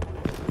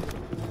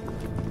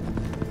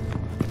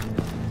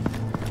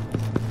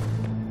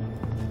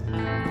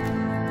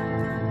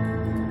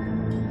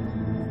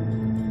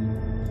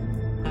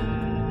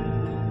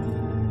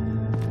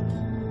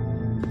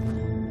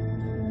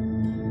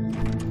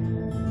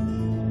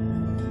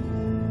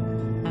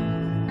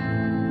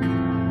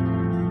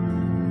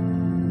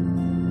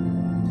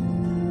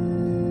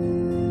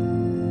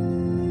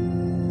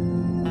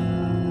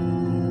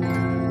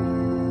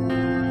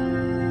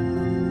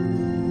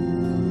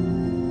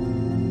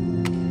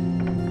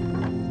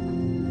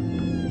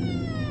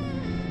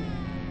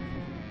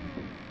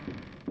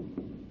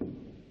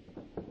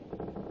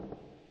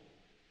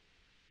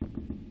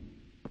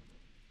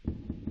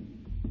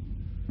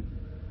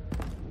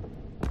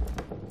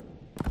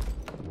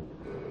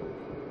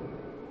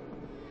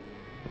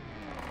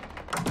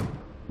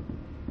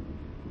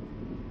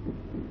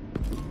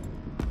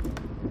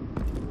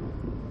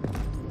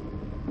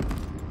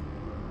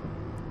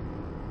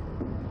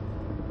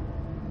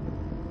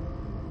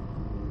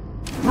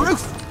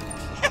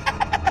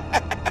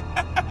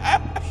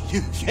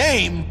 You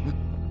came!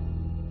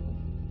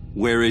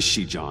 Where is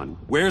she, John?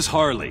 Where's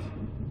Harley?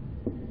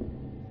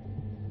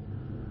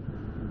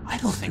 I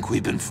don't think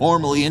we've been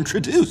formally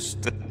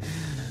introduced.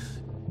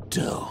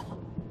 Doe.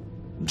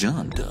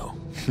 John Doe.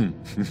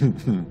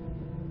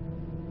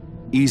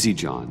 Easy,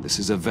 John. This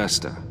is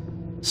Avesta.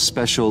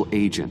 Special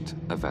Agent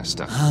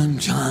Avesta. I'm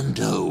John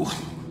Doe.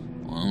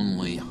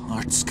 Only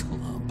Hearts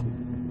Club.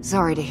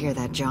 Sorry to hear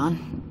that,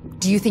 John.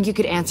 Do you think you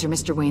could answer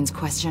Mr. Wayne's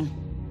question?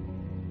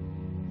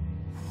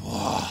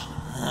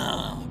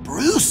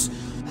 Bruce,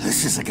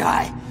 this is a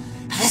guy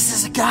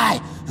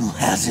who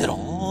has it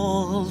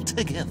all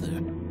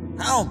together.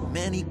 How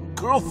many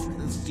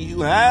girlfriends do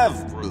you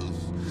have, Bruce?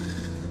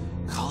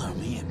 Color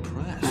me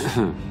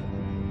impressed.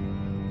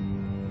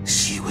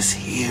 She was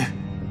here.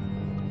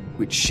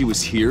 Wait, she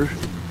was here?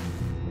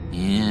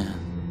 Yeah.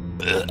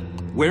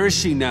 Where is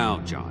she now,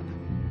 John?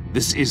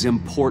 This is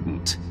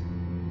important.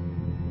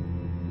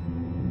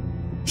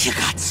 You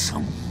got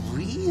some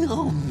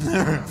real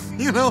nerve,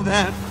 you know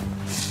that?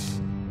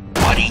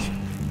 Buddy,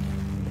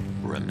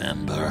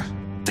 remember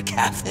the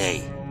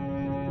cafe?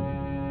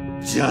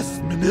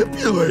 Just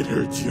manipulate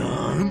her,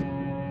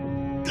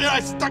 John. I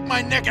stuck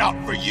my neck out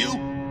for you.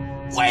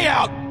 Way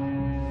out.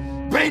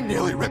 Bane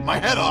nearly ripped my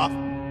head off.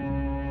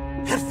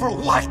 And for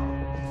what?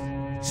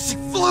 She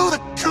flew the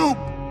coop.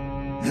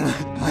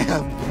 And I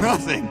have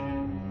nothing.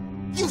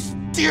 You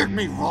steered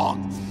me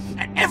wrong.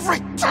 At every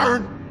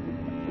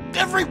turn.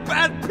 Every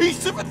bad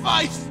piece of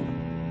advice.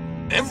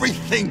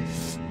 Everything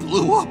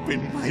blew up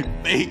in my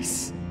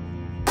face.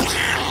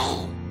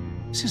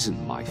 This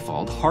isn't my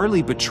fault.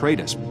 Harley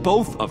betrayed us,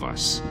 both of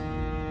us.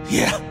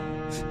 Yeah,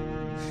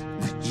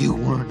 but you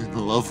weren't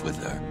in love with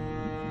her.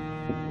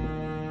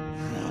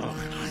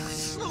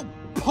 There's no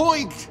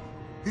point.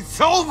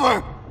 It's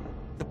over.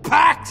 The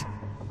pact,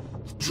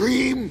 the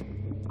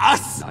dream,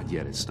 us. Not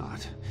yet, it's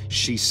not.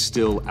 She's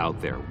still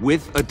out there,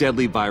 with a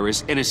deadly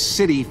virus in a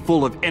city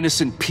full of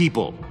innocent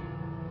people.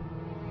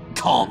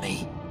 Call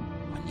me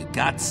when you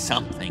got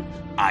something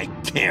I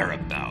care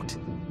about.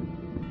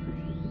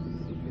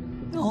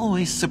 It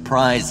always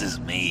surprises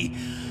me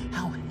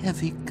how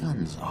heavy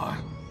guns are.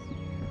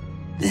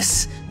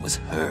 This was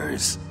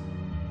hers.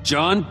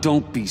 John,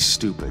 don't be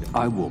stupid.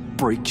 I will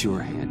break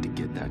your hand to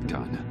get that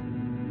gun.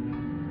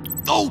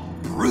 Oh,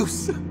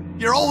 Bruce,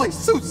 you're always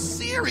so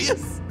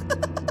serious.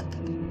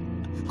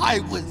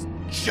 I was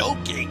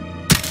joking.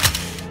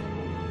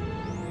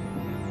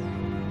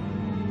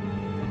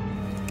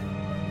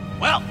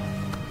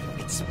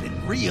 has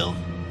been real.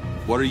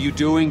 What are you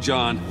doing,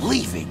 John?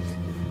 Leaving.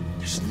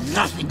 There's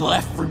nothing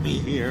left for me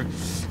here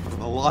but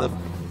a lot of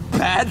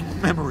bad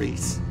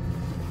memories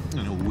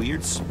and a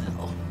weird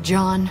smell.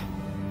 John,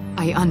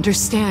 I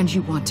understand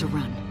you want to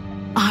run.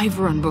 I've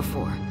run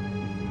before.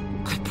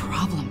 But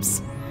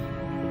problems,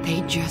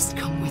 they just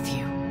come with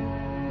you.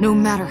 No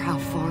matter how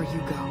far you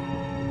go.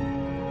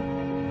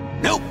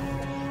 Nope.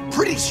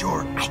 Pretty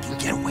sure I can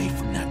get away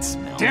from that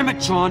smell. Damn it,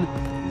 John!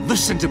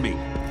 Listen to me.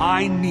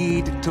 I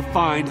need to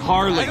find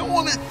Harley. I don't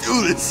want to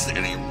do this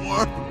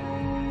anymore.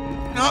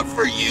 Not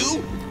for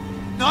you.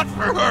 Not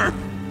for her.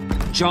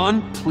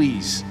 John,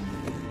 please.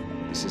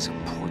 This is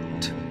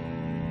important.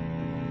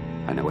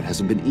 I know it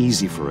hasn't been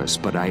easy for us,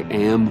 but I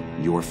am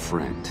your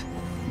friend.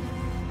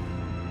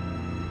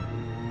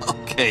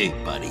 Okay,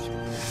 buddy.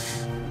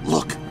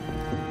 Look,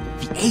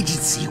 the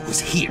agency was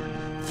here.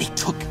 They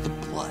took the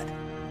blood.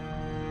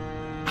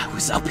 I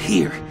was up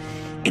here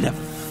in a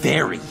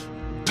very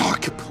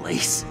dark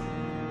place.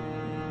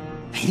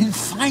 They didn't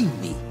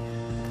find me,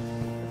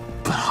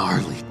 but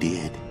Harley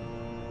did.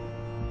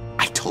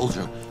 I told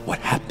her what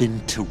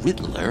happened to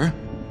Riddler.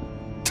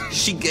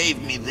 She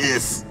gave me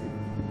this.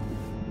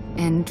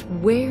 And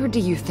where do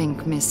you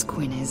think Miss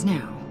Quinn is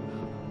now?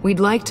 We'd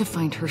like to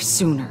find her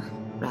sooner,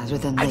 rather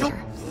than later. I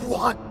don't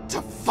want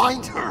to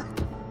find her.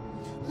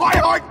 My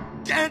heart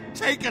can't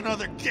take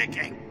another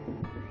kicking.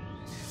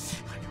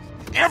 I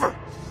don't ever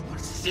want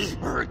to see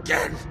her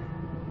again.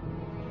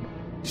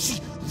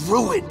 She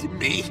ruined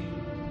me.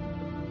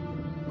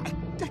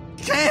 I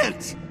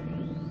can't.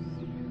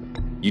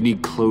 You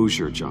need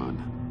closure, John.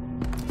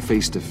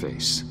 Face to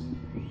face.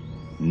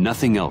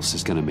 Nothing else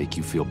is gonna make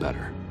you feel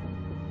better.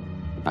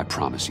 I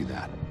promise you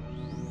that.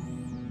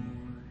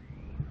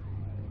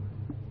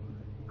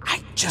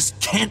 I just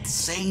can't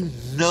say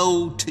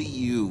no to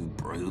you,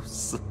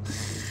 Bruce.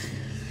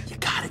 You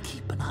gotta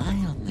keep an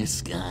eye on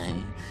this guy.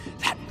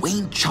 That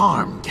Wayne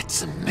charm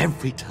gets him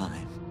every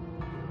time.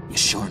 You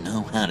sure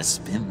know how to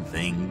spin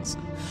things.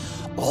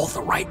 All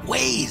the right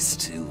ways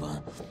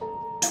to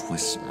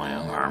twist my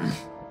arm.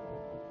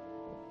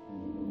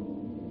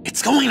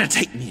 It's going to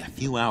take me a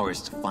few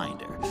hours to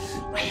find her.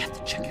 I have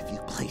to check a few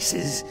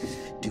places,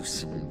 do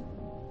some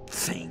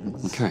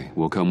things. Okay,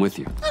 we'll come with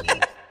you.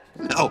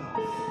 No,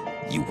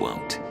 you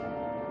won't.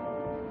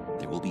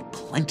 There will be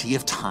plenty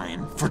of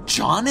time for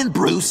John and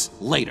Bruce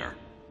later.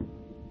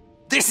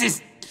 This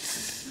is...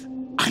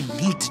 I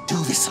need to do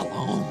this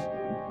alone.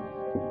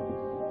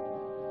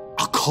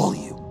 I'll call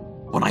you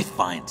when I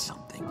find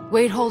something.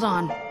 Wait, hold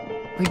on.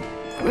 We'd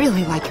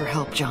really like your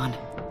help, John.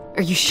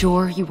 Are you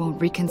sure you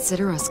won't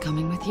reconsider us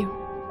coming with you?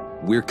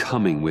 We're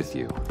coming with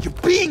you. You're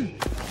being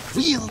a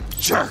real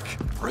jerk,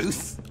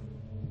 Bruce.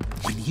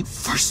 When you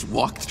first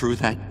walked through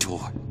that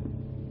door,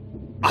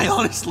 I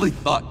honestly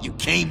thought you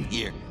came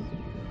here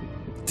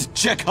to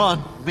check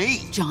on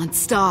me. John,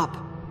 stop.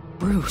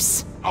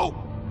 Bruce. Oh,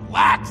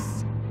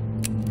 relax.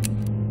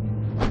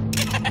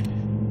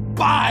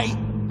 Bye.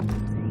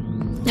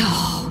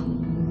 No.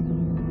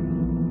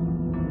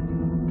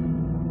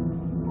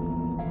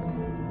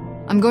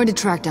 I'm going to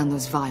track down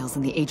those vials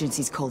in the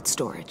agency's cold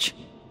storage.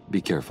 Be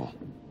careful.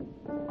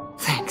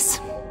 Thanks.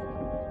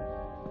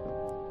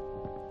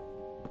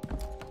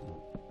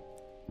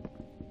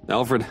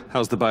 Alfred,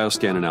 how's the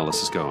bioscan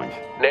analysis going?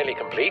 Nearly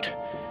complete.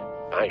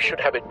 I should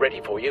have it ready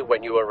for you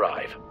when you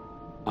arrive.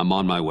 I'm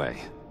on my way.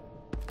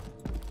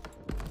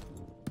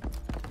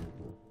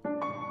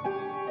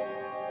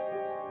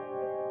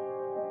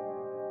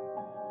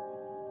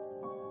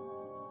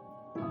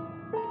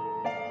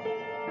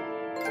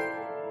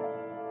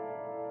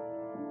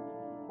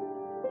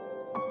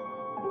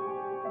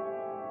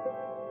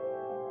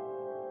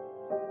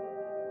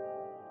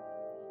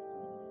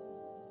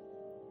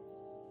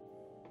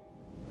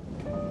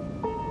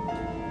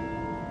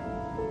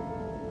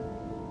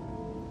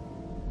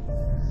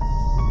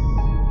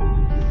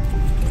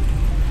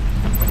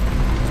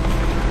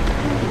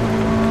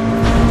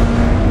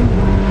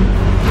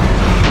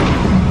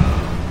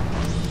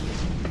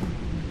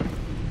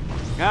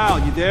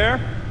 Al, you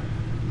there?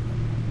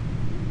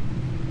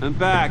 I'm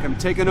back. I'm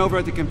taking over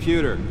at the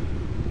computer.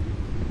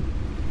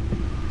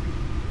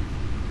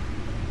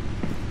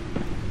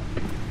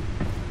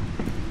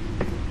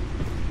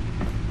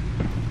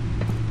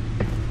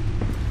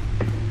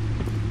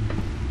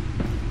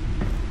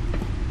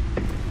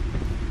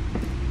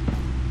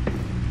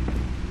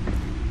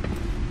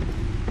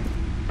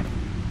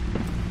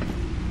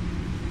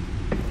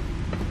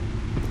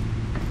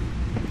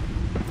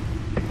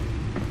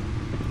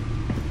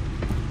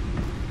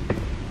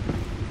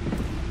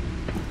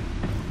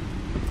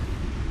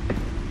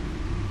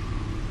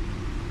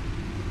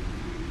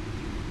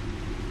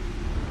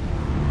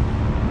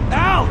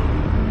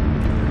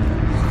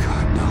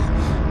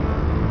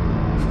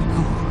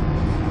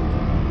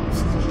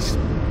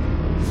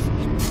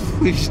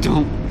 Please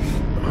don't.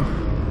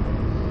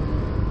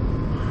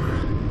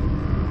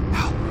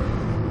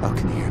 Al,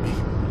 can you hear me?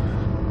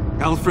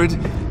 Alfred?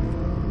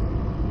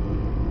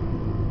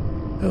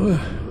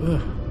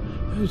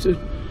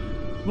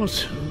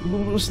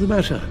 What's the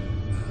matter?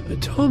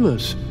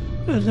 Thomas,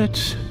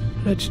 let's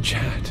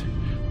chat.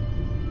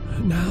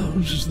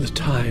 Now's the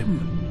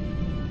time.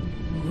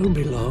 Won't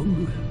be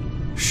long.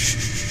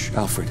 Shh,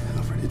 Alfred,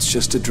 it's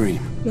just a dream.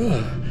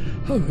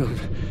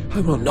 I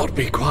will not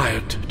be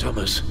quiet,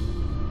 Thomas.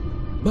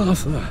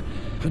 Martha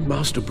and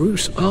Master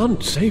Bruce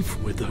aren't safe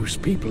with those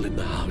people in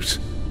the house.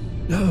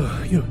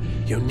 No,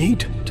 you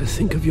need to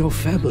think of your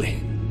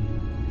family.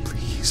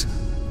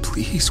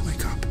 Please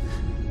wake up.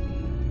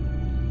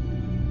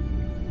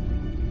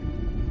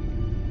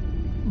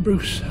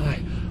 Bruce,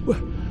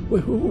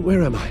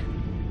 where am I?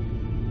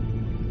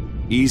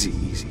 Easy.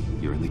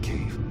 You're in the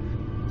cave.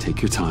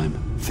 Take your time,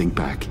 think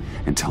back,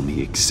 and tell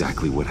me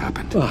exactly what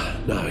happened.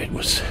 No, it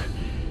was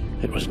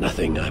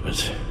nothing. I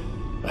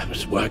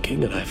was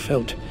working and I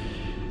felt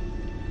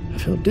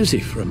dizzy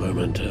for a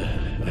moment.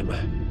 I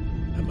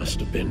must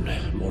have been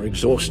more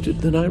exhausted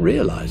than I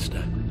realized.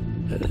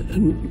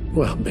 And,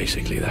 well,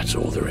 basically that's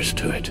all there is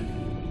to it.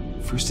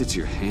 First it's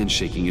your hand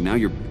shaking, and now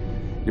you're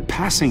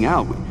passing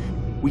out.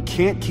 We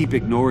can't keep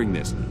ignoring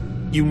this.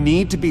 You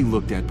need to be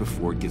looked at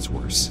before it gets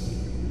worse.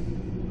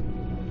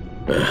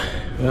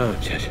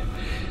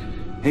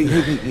 Hey,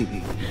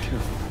 be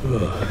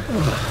careful.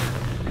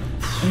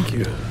 Thank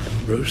you,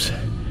 Bruce.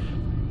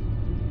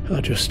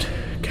 I'll just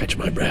catch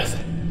my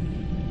breath.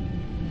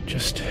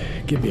 Just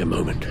give me a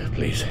moment,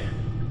 please.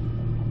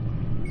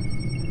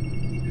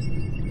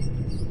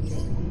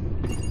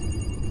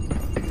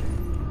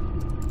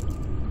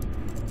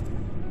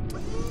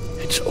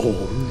 It's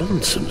all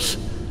nonsense.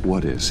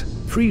 What is?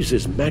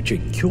 Freeze's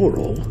magic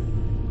cure-all.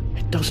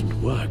 It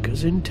doesn't work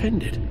as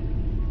intended.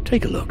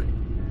 Take a look.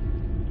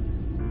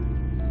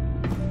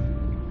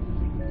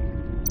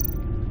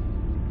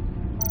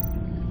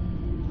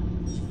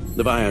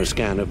 The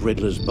bioscan of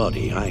Riddler's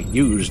body. I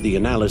used the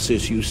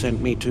analysis you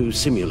sent me to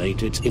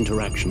simulate its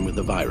interaction with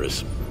the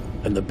virus.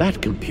 And the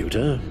Bat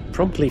computer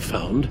promptly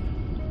found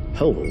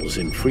holes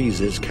in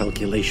Freeze's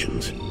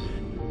calculations.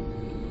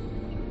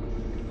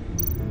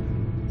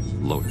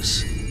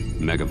 Lotus.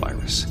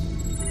 Megavirus.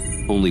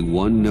 Only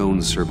one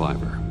known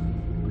survivor.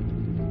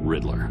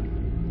 Riddler.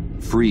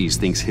 Freeze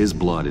thinks his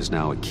blood is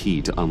now a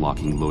key to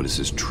unlocking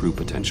Lotus's true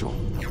potential.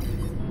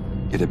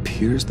 It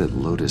appears that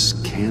Lotus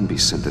can be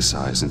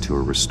synthesized into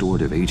a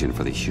restorative agent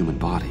for the human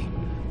body.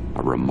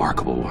 A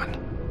remarkable one.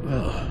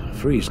 Well,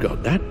 Freeze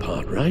got that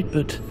part right,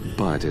 but...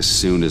 But as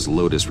soon as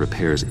Lotus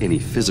repairs any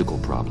physical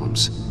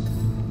problems,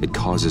 it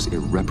causes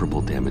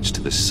irreparable damage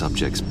to the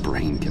subject's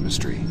brain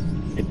chemistry.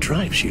 It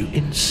drives you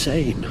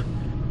insane.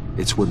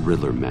 It's what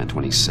Riddler meant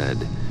when he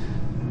said,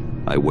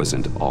 "I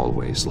wasn't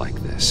always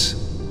like this."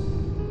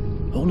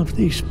 All of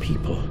these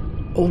people,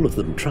 all of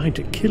them trying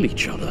to kill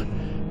each other,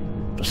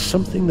 for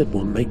something that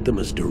will make them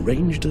as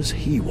deranged as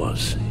he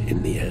was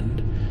in the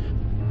end.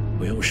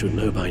 We all should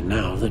know by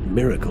now that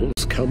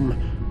miracles come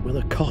with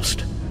a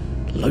cost.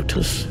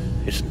 Lotus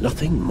is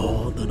nothing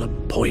more than a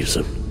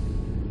poison.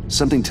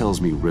 Something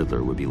tells me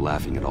Riddler would be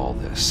laughing at all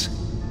this.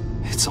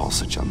 It's all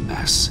such a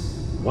mess.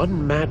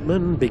 One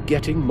madman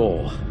begetting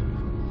more.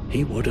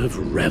 He would have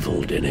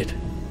reveled in it.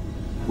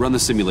 Run the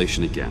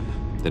simulation again,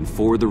 then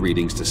forward the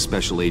readings to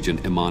Special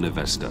Agent Imana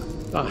Vesta.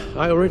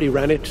 I already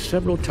ran it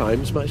several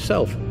times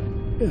myself.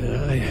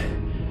 I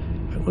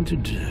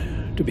wanted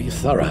to be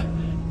thorough.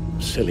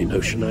 Silly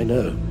notion, I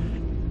know.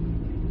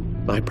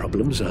 My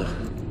problems are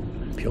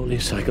purely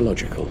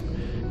psychological.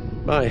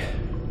 My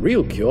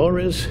real cure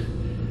is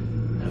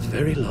a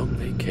very long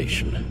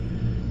vacation.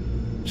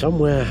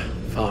 Somewhere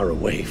far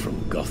away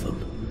from Gotham.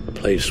 A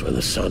place where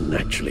the sun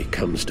actually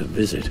comes to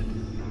visit.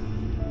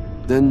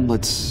 Then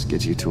let's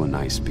get you to a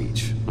nice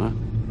beach, huh?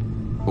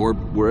 Or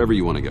wherever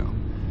you want to go.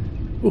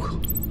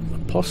 Ooh, the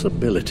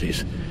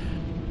possibilities.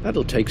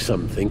 That'll take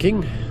some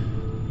thinking.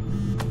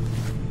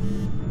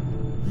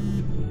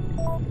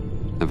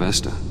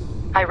 Avesta.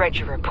 I read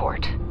your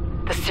report.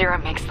 The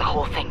serum makes the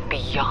whole thing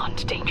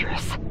beyond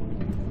dangerous.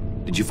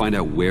 Did you find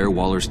out where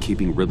Waller's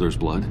keeping Riddler's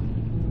blood?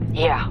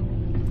 Yeah.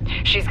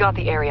 She's got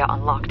the area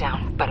on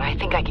lockdown, but I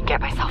think I can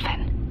get myself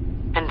in.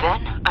 And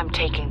then I'm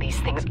taking these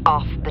things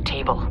off the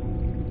table.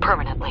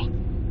 Permanently.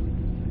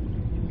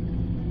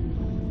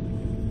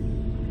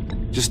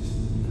 Just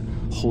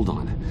hold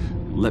on.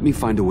 Let me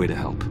find a way to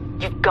help.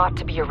 You've got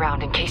to be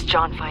around in case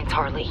John finds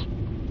Harley.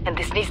 And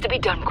this needs to be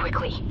done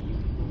quickly.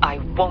 I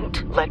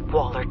won't let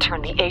Waller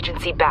turn the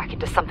agency back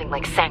into something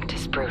like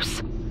Sanctus,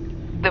 Bruce.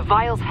 The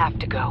vials have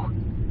to go.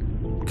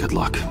 Good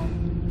luck.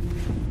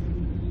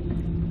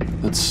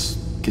 Let's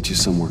get you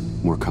somewhere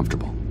more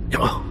comfortable.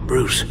 Oh,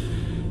 Bruce.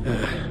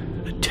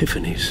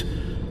 Tiffany's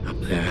up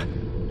there.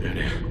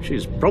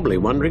 She's probably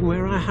wondering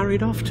where I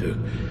hurried off to.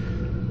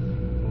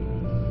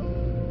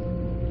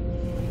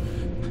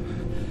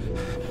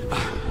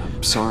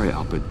 I'm sorry,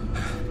 Al, but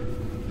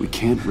we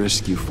can't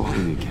risk you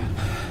falling again.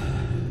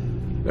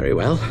 Very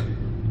well.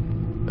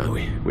 Oh,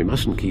 we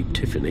mustn't keep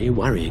Tiffany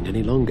worrying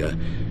any longer.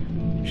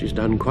 She's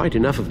done quite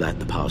enough of that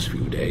the past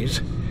few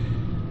days.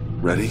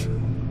 Ready?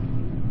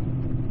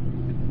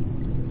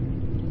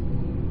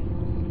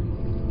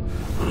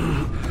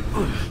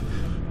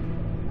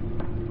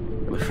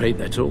 I'm afraid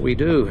that's all we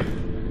do.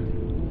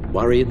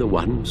 worry the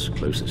ones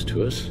closest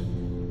to us.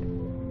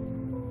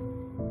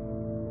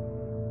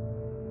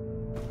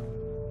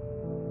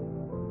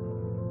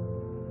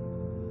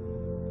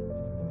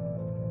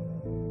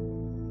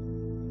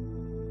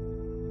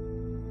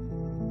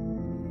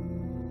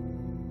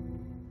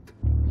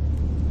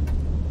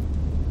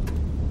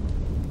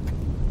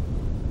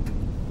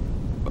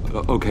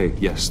 Okay,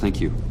 yes, thank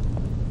you.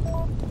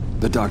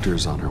 The doctor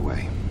is on her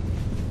way.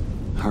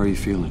 How are you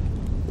feeling?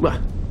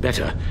 Well,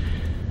 better.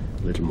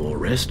 A little more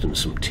rest and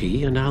some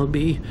tea, and I'll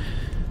be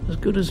as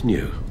good as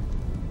new.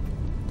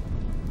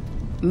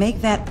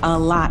 Make that a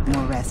lot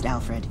more rest,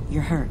 Alfred.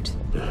 You're hurt.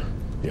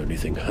 The only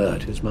thing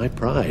hurt is my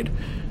pride,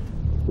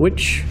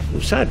 which,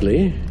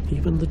 sadly,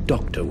 even the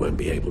doctor won't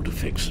be able to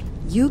fix.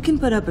 You can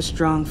put up a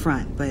strong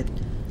front, but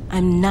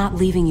I'm not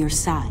leaving your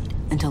side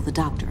until the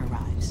doctor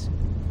arrives.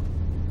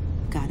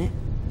 Got it?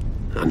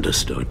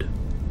 Understood.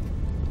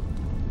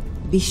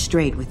 Be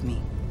straight with me.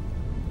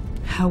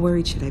 How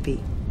worried should I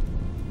be?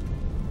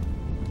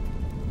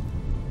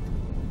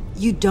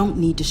 You don't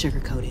need to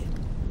sugarcoat it.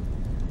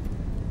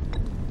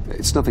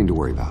 It's nothing to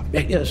worry about.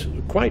 Yes,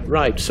 quite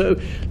right. So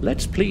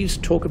let's please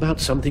talk about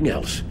something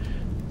else.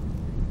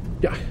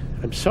 Yeah,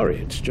 I'm sorry,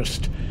 it's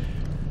just...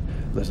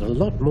 there's a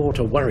lot more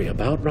to worry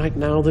about right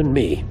now than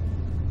me.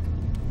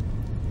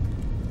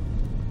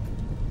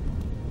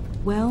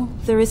 Well,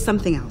 there is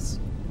something else.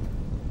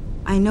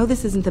 I know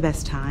this isn't the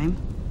best time,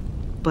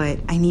 but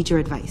I need your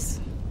advice.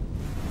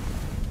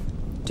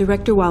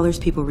 Director Waller's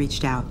people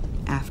reached out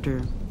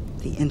after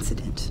the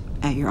incident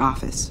at your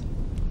office.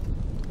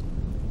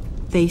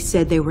 They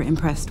said they were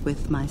impressed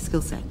with my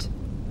skill set.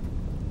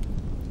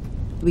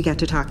 We got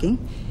to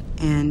talking,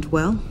 and,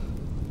 well,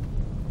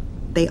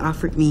 they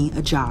offered me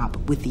a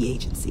job with the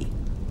agency.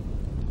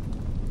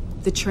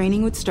 The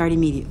training would start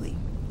immediately,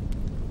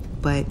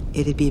 but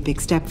it'd be a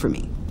big step for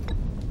me.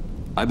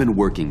 I've been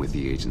working with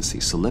the agency,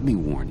 so let me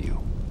warn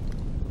you.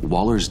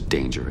 Waller's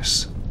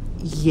dangerous.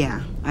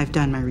 Yeah, I've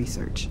done my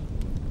research.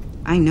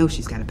 I know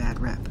she's got a bad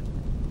rep.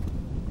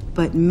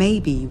 But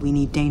maybe we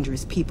need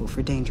dangerous people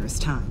for dangerous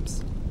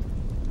times.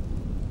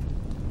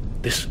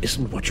 This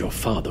isn't what your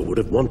father would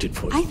have wanted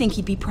for you. I think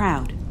he'd be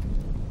proud.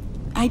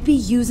 I'd be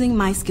using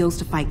my skills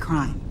to fight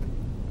crime,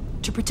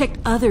 to protect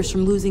others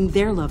from losing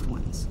their loved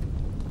ones.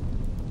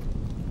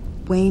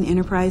 Wayne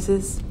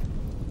Enterprises?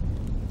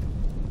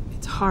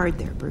 It's hard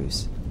there,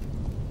 Bruce.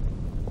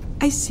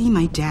 I see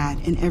my dad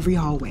in every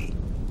hallway.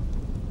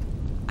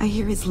 I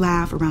hear his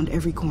laugh around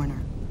every corner.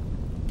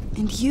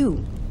 And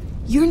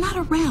you're not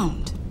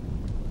around.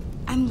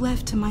 I'm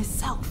left to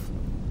myself,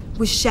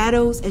 with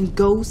shadows and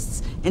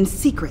ghosts and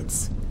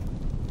secrets.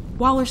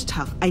 Waller's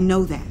tough, I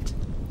know that.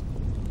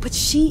 But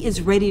she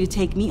is ready to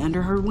take me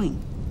under her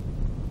wing.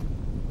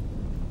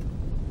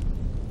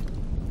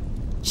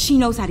 She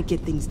knows how to get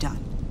things done.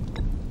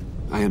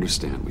 I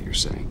understand what you're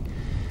saying.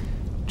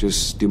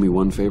 Just do me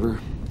one favor.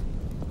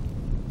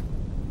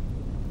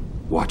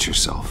 Watch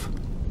yourself.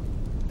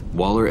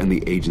 Waller and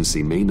the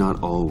agency may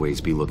not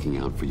always be looking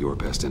out for your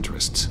best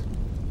interests.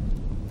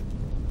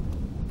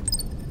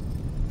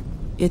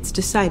 It's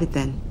decided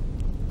then.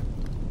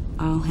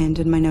 I'll hand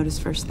in my notice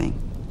first thing.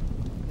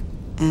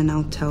 And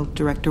I'll tell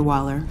Director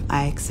Waller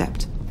I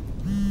accept.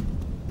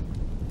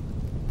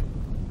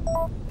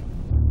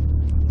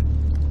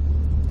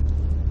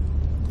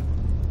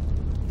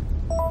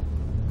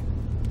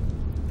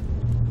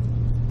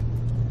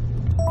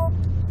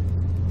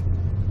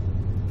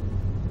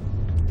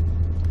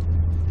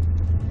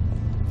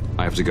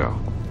 I have to go.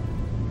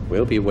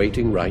 We'll be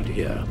waiting right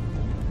here.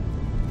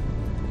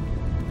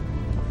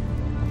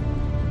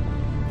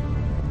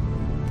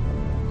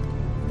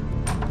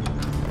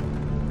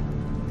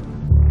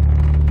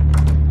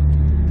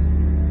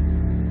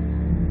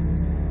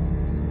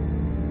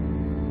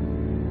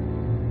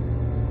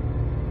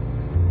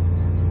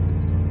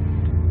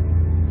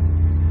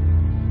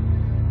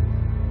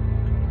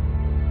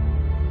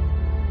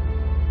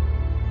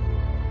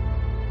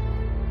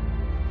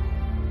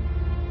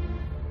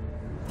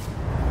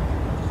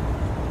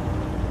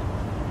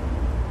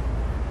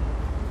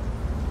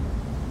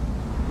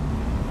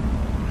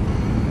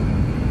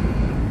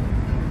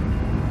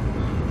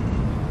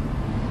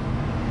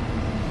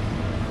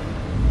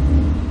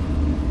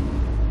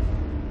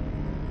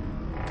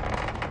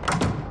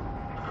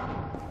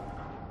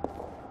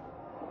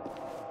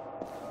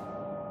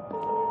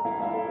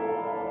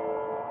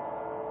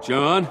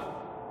 John?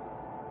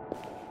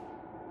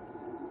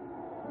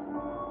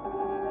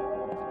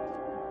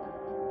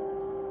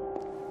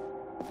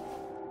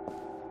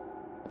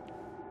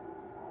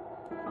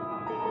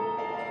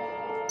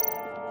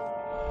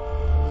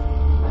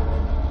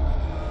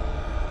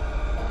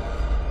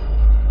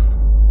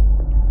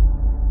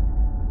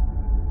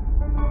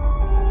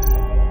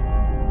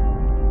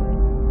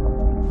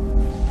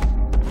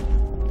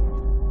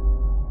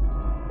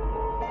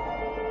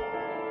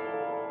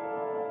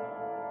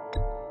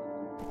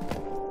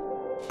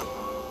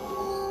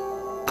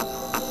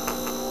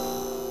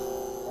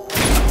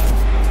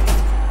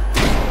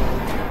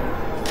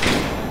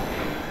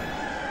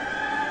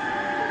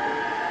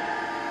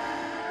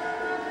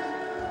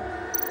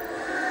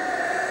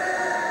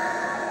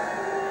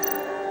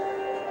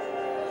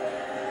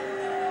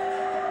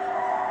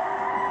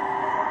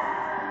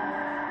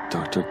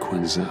 Dr.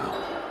 Quinzel.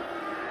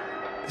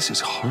 This is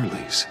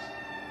Harley's.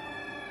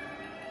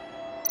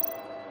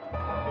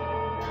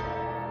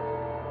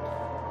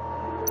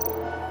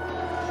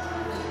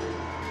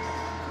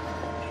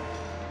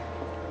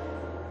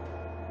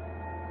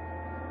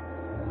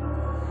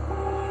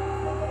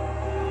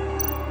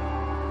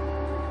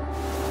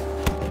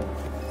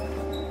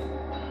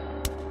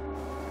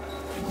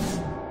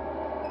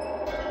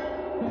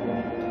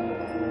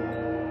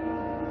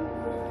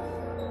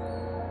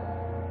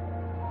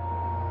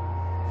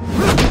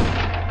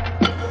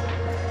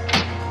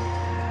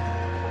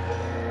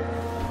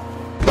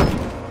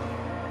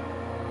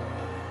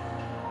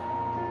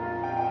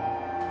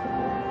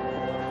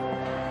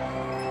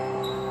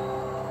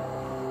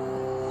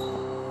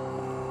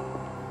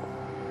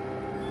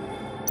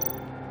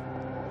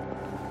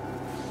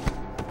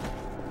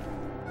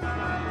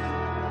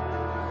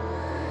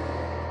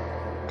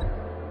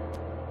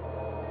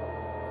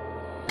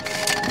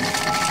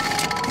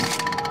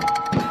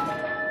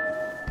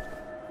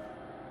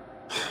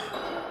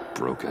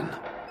 Broken.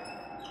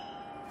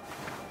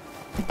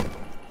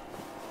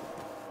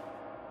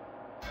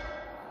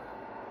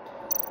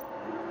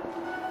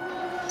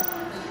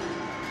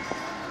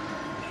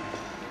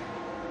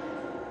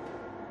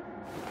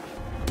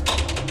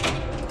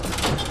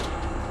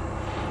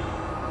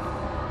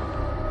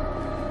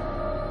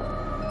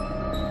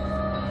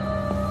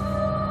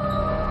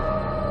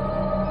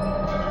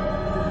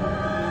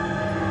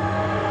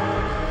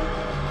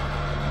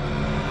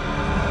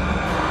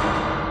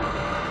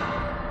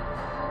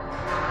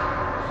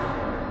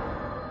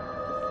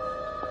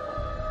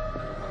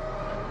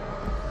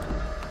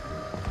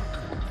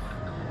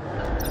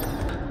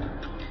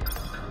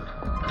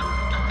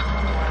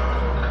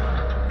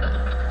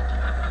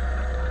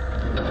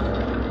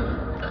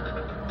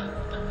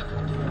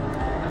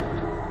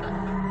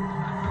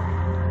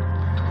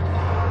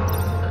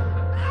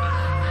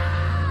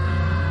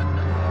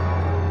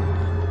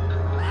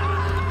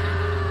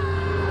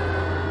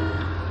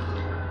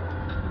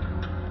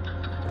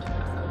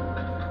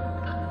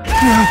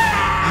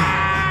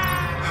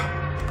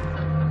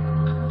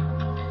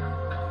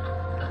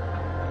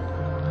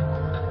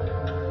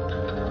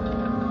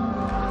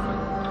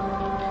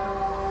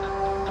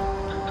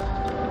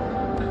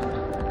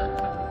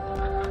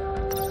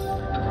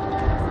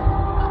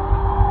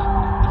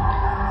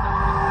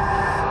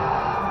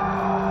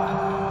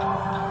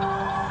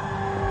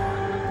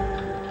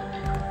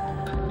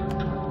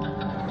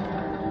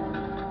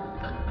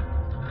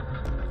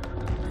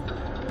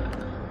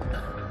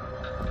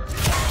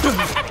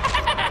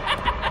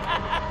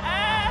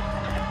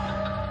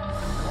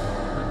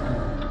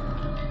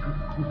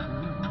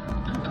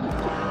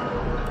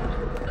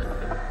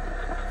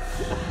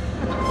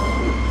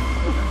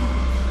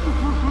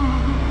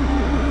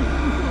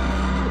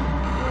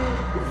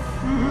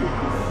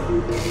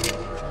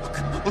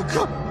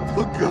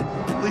 Oh God,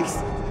 please.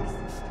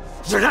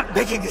 You're not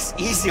making this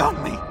easy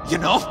on me, you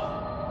know?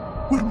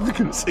 What am I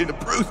gonna say to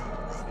Bruce?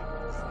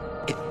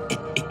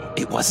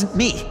 It wasn't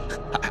me.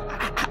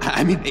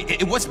 I mean,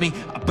 it was me,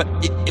 but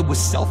it was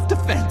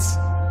self-defense.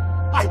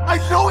 I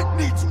know it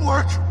needs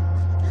work.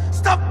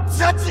 Stop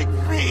judging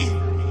me.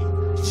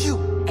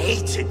 You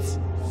agents,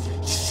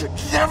 you should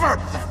never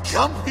have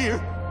come here.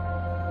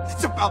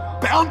 It's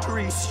about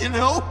boundaries, you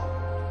know?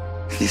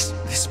 This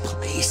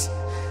place,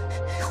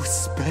 it was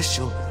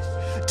special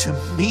to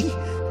me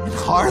and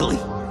Harley.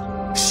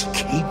 She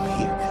came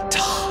here to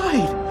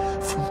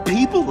hide from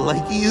people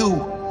like you.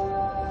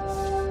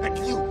 And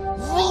you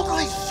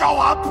rudely show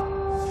up,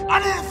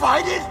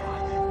 uninvited.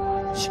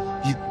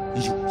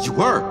 You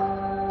were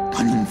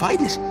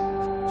uninvited,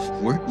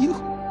 weren't you?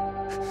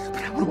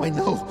 But how do I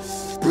know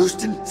Bruce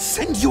didn't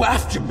send you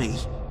after me?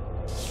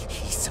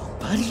 He's so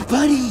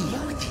buddy-buddy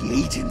with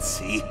the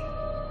agency.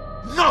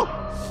 No!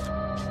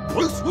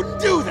 Bruce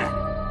wouldn't do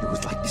that! It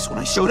was like this when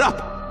I showed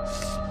up.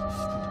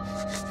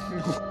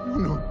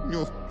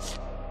 No.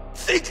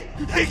 Think,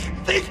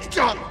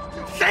 John!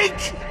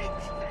 Think!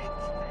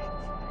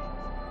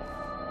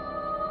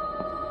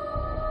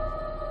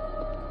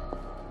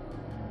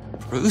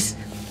 Bruce?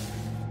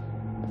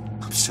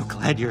 I'm so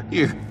glad you're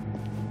here.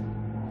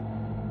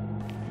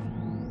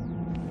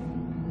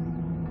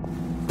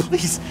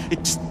 Please,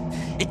 it's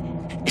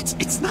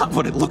not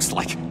what it looks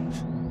like.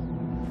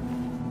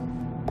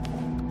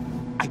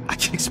 I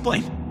can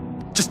explain.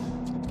 Just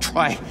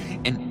try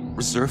and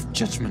reserve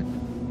judgment.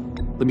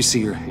 Let me see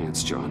your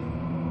hands,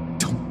 John.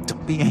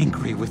 Don't be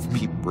angry with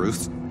me,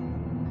 Bruce.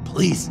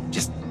 Please,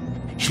 just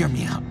hear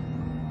me out.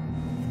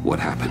 What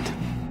happened?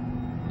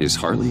 Is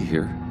Harley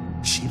here?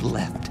 She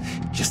left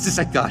just as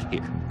I got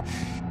here.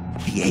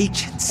 The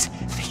agents,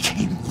 they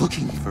came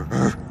looking for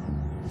her.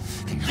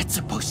 They're not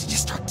supposed to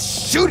just start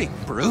shooting,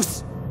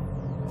 Bruce.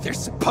 They're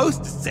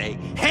supposed to say,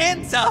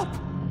 hands up!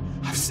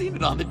 I've seen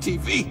it on the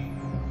TV.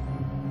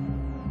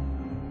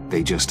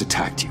 They just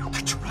attacked you.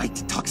 I tried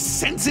to talk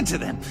sense into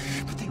them,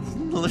 but they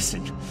wouldn't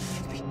listen.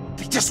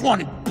 They just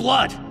wanted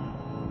blood.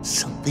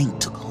 Something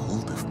took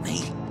hold of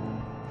me.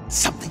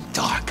 Something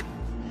dark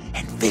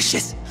and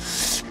vicious.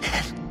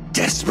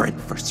 desperate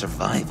for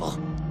survival.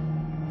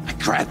 I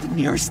grabbed the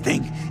nearest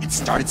thing and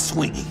started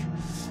swinging.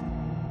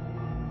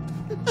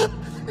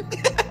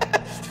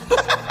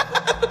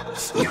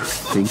 You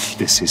think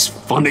this is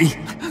funny?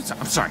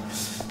 I'm sorry.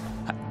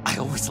 I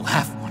always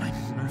laugh when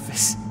I'm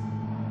nervous.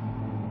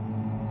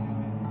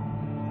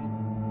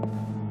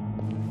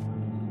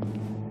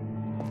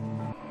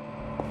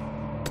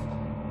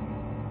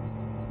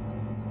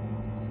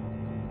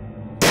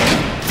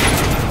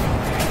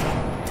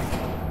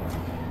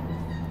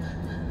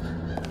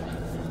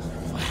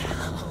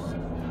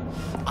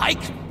 I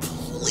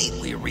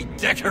completely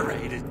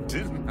redecorated,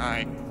 didn't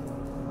I?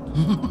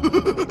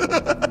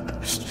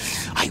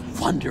 I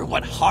wonder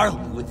what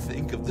Harley would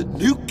think of the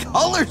new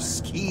color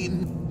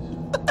scheme.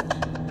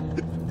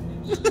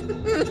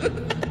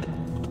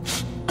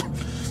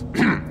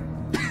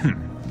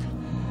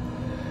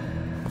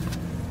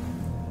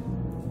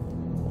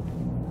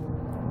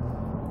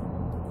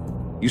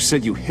 You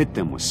said you hit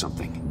them with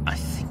something. I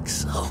think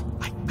so.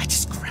 I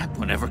just grabbed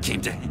whatever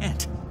came to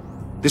hand.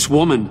 This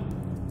woman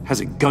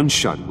has a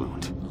gunshot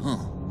wound. Oh,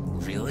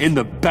 really? In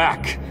the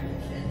back.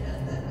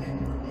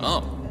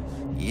 Oh,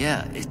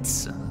 yeah,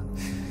 it's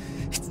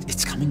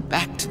coming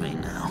back to me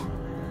now.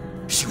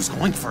 She was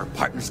going for her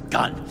partner's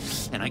gun,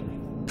 and I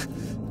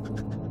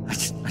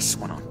just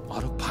went on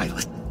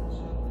autopilot.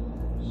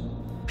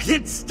 I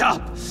didn't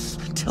stop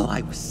until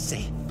I was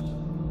safe.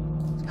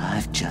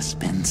 I've just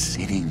been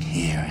sitting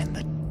here in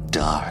the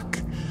dark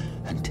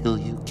until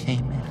you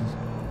came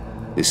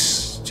in.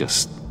 This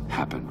just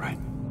happened, right?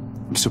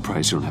 I'm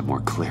surprised you don't have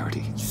more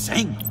clarity. You're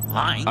saying I'm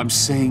lying? I'm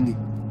saying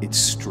it's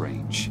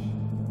strange.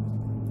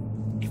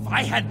 If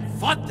I hadn't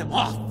fought them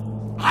off,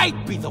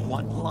 I'd be the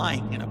one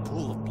lying in a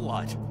pool of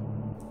blood.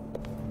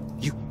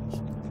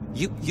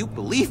 You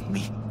believe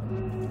me,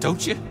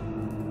 don't you?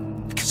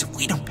 Because if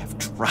we don't have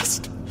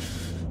trust,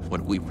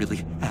 what do we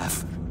really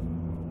have?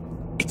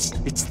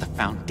 It's the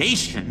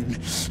foundation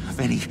of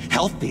any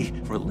healthy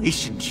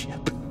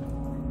relationship.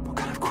 What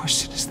kind of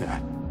question is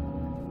that?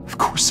 Of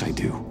course I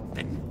do.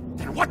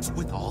 Then what's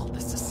with all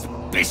the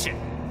suspicion?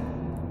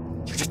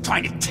 You're just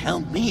trying to tell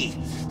me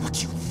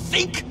what you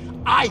think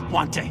I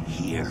want to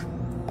hear.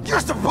 You're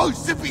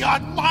supposed to be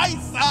on my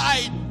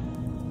side!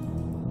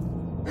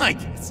 I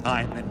guess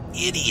I'm an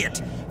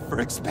idiot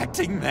for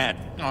expecting that,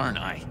 aren't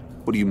I?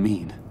 What do you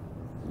mean?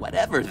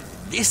 Whatever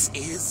this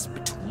is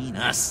between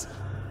us,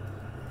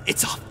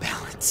 it's off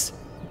balance.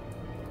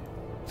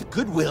 The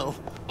goodwill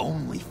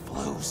only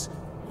flows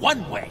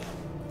one way,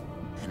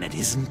 and it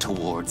isn't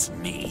towards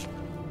me.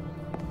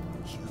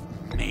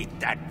 You've made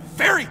that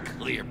very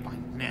clear by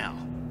now.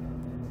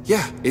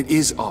 Yeah, it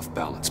is off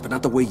balance, but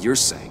not the way you're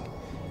saying.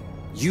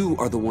 You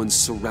are the ones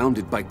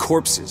surrounded by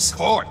corpses. Of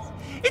course.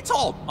 It's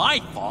all my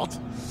fault.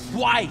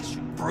 Why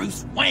should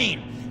Bruce Wayne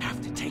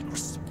have to take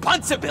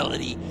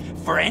responsibility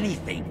for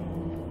anything?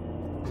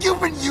 You've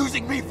been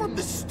using me from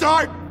the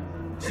start.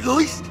 At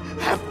least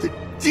have the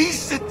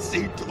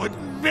decency to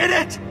admit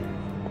it.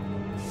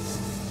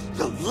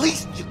 The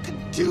least you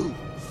can do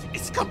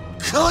is come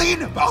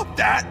clean about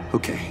that.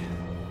 Okay.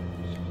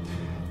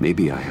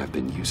 Maybe I have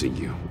been using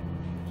you.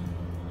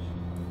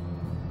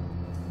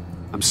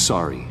 I'm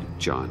sorry,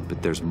 John,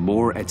 but there's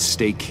more at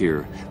stake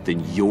here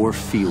than your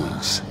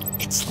feelings.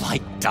 It's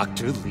like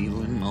Dr.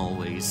 Leland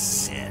always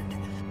said.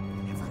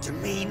 Never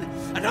demean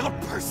another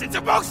person's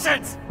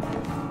emotions!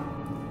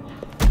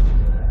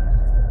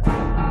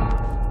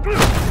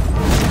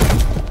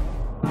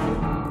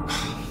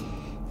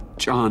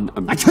 John,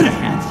 I could have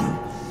had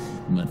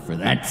you, but for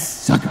that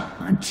sucker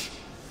punch.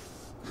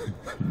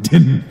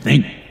 Didn't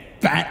think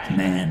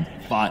Batman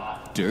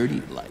fought dirty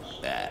like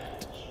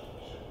that.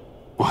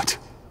 What?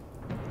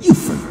 You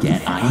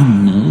forget I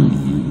know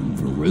you,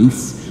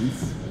 Bruce.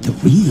 The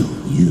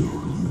real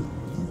you.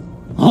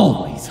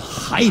 Always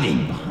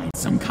hiding behind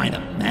some kind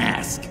of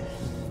mask.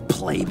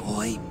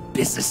 Playboy,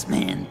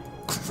 businessman,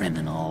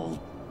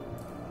 criminal.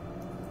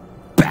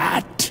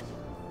 Bat.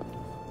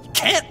 You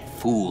can't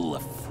fool a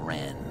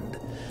friend.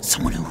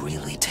 Someone who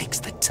really takes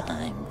the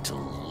time to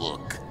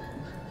look.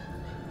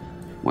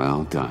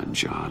 Well done,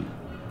 John.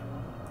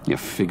 You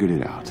figured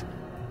it out.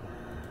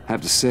 I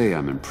have to say,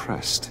 I'm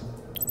impressed.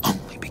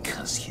 Only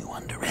because you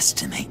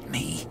underestimate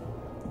me.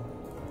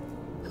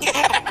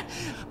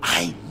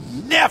 I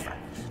never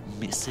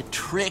miss a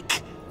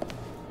trick.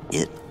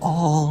 It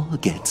all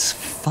gets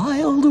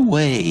filed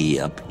away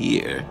up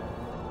here.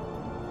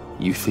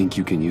 You think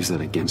you can use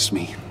that against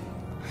me?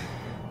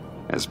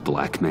 As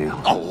blackmail?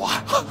 Oh,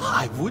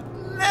 I would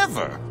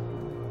never.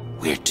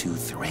 We're two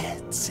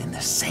threads in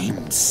the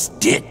same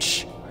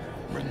stitch.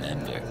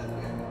 Remember,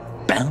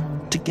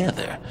 bound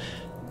together,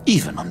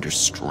 even under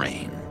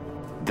strain.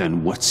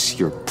 Then what's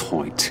your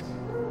point?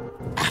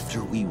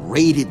 After we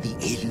raided the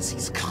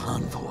agency's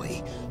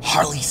convoy,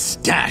 Harley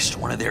stashed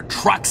one of their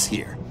trucks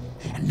here.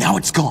 And now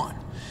it's gone,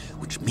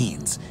 which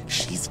means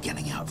she's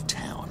getting out of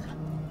town,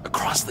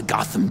 across the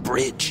Gotham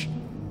Bridge.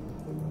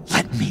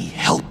 Let me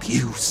help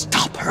you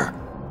stop her.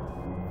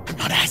 I'm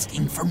not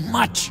asking for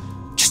much,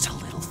 just a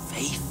little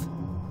faith.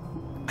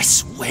 I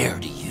swear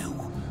to you,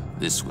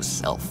 this was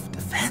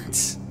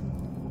self-defense.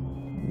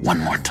 One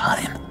more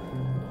time.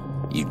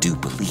 You do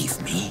believe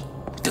me,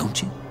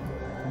 don't you?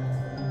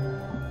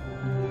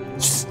 You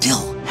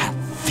still have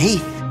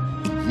faith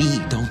in me,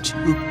 don't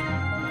you?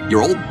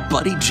 Your old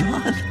buddy,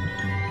 John?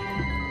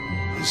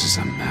 This is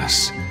a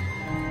mess.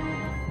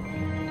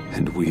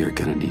 And we are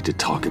gonna need to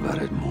talk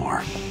about it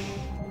more.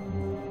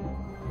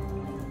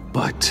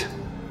 But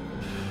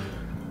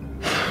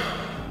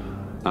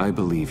I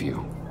believe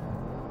you.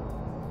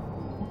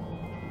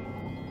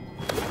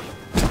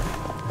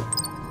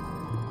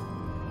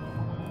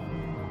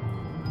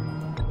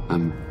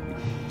 I'm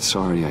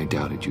sorry I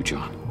doubted you,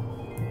 John.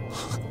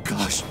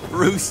 Gosh,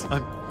 Bruce,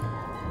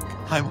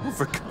 I'm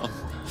overcome.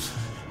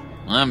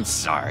 I'm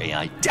sorry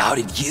I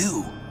doubted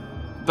you.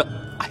 But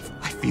I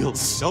feel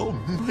so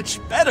much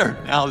better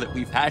now that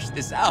we've hashed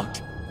this out.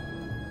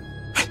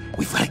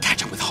 We've got to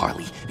catch up with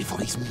Harley before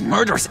these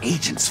murderous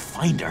agents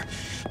find her.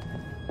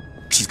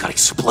 She's got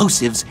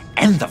explosives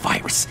and the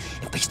virus.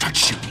 If they start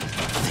shooting,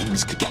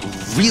 things could get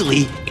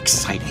really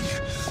exciting.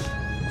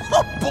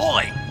 Oh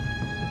boy!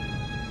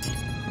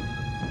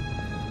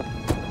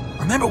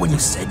 Remember when you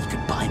said you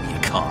could buy me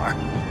a car?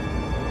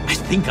 I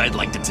think I'd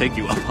like to take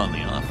you up on the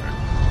offer.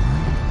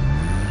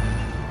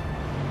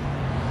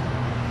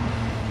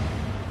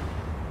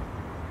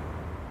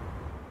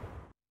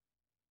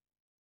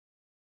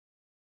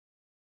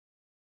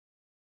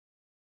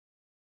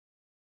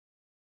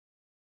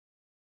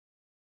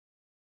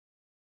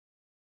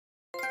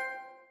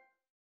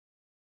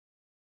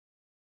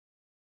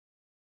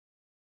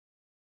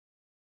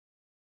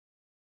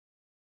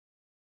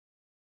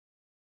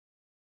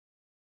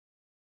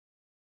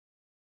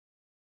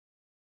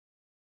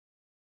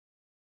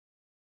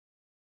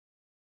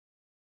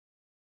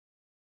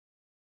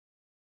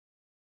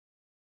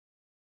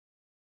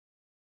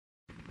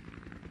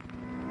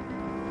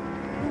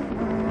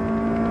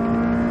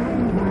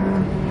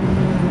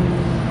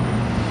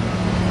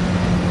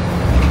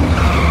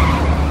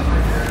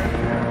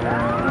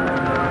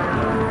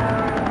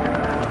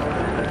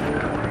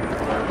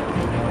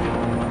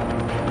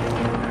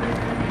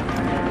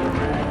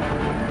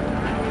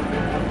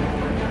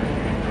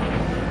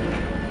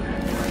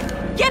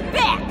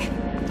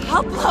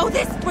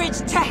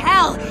 To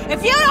hell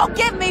if you don't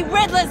give me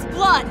Riddler's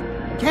blood!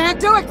 Can't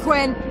do it,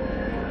 Quinn.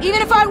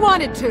 Even if I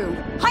wanted to.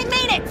 I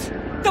mean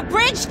it! The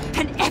bridge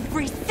and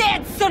every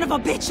sad son of a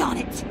bitch on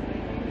it!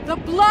 The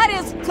blood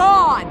is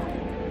gone!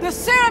 The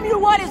serum you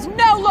want is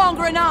no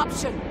longer an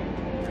option!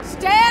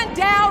 Stand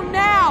down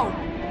now!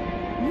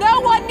 No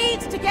one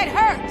needs to get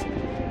hurt!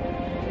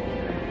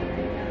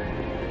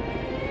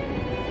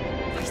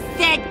 I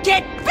said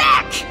get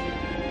back!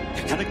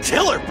 You're gonna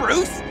kill her,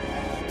 Bruce!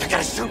 You're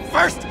gonna shoot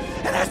first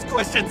and ask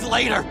questions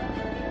later!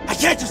 I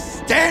can't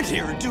just stand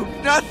here and do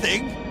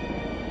nothing!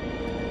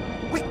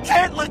 We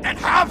can't let that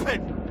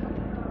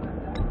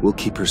happen! We'll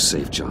keep her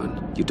safe,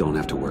 John. You don't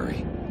have to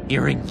worry.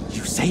 Hearing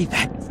you say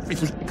that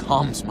really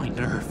calms my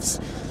nerves.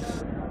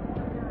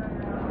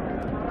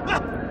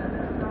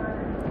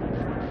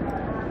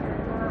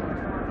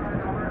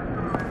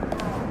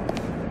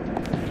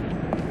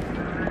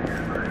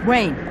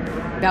 Wayne,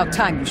 about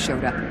time you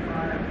showed up.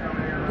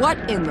 What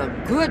in the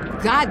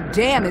good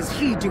goddamn is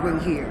he doing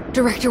here?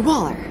 Director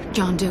Waller,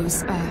 John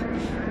Doe's,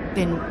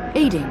 been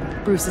aiding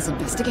Bruce's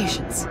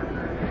investigations.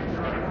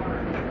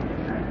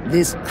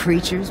 This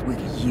creature's with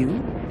you?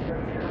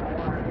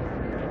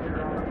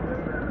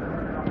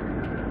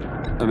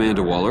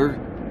 Amanda Waller,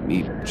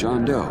 meet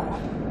John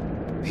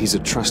Doe. He's a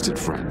trusted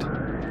friend.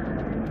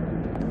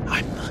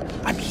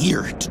 I'm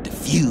here to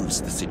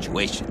defuse the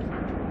situation.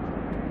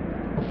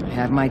 I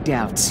have my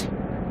doubts,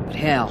 but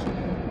hell.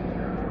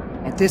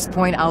 At this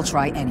point, I'll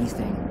try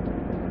anything.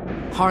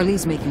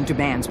 Harley's making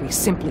demands we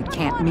simply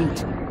can't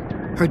meet.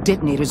 Her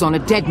detonator's on a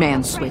dead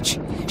man's switch.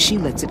 She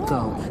lets it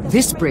go.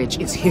 This bridge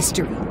is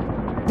history.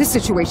 This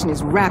situation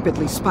is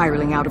rapidly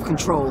spiraling out of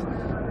control.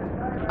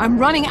 I'm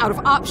running out of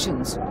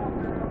options.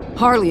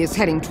 Harley is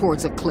heading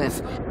towards a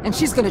cliff, and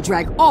she's gonna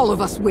drag all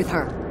of us with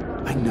her.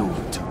 I know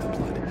who took the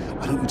blood.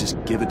 Why don't you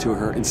just give it to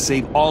her and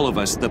save all of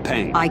us the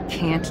pain? I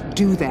can't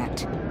do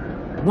that.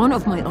 One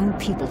of my own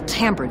people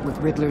tampered with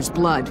Riddler's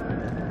blood.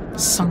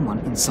 Someone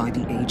inside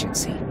the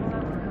agency.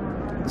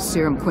 The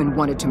serum Quinn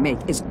wanted to make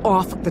is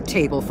off the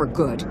table for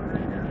good.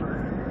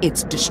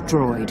 It's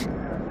destroyed.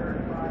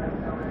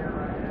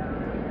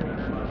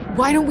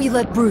 Why don't we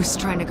let Bruce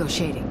try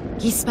negotiating?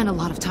 He's spent a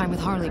lot of time with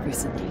Harley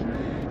recently.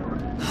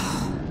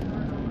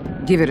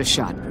 Give it a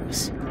shot,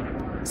 Bruce.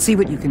 See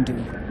what you can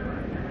do.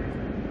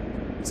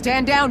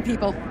 Stand down,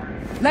 people.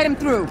 Let him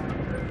through.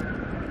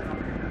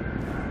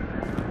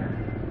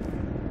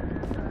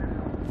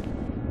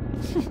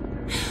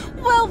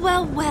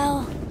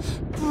 Well.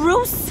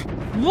 Bruce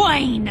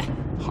Wayne!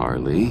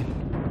 Harley?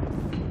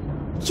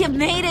 You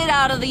made it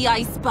out of the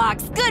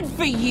icebox. Good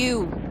for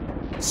you.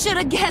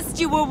 Should've guessed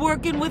you were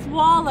working with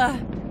Waller.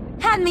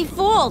 Had me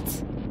fooled.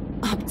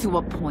 Up to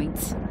a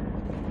point.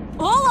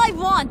 All I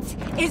want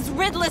is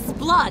Riddler's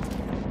blood.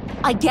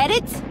 I get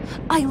it.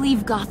 I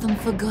leave Gotham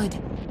for good.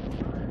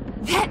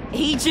 That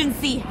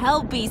agency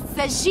hellbeast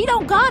says she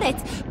don't got it,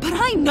 but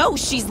I know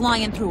she's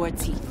lying through her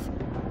teeth.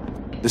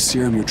 The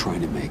serum you're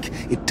trying to make,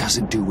 it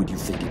doesn't do what you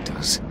think it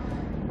does.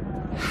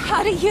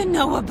 How do you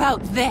know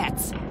about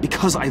that?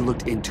 Because I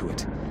looked into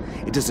it.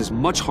 It does as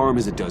much harm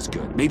as it does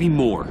good, maybe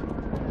more.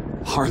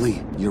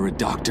 Harley, you're a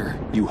doctor.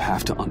 You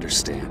have to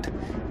understand.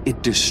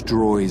 It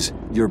destroys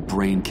your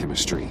brain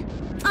chemistry.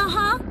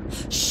 Uh-huh.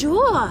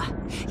 Sure.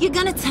 You're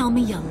gonna tell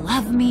me you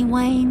love me,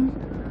 Wayne?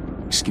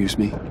 Excuse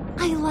me?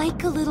 I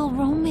like a little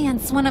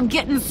romance when I'm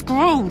getting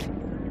screwed.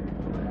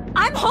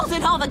 I'm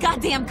holding all the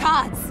goddamn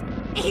cards.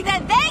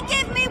 Either they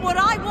give me what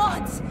I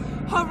want,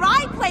 or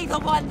I play the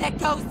one that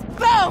goes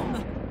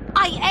boom!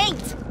 I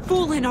ain't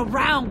fooling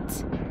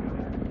around.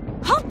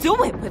 I'll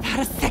do it without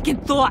a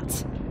second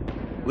thought.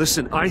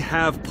 Listen, I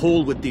have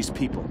pull with these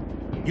people.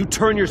 You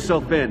turn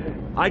yourself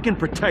in. I can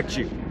protect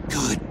you.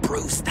 Good,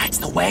 Bruce. That's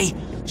the way.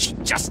 She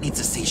just needs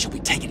to see she'll be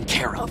taken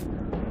care of.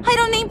 I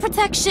don't need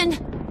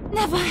protection.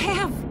 Never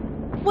have.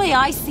 Way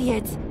I see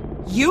it,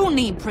 you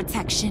need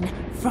protection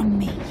from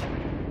me.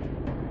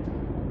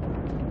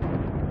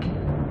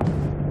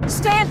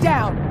 Stand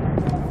down!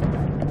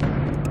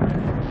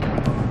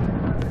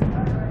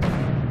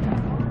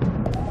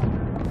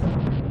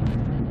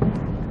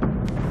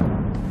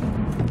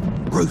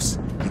 Bruce,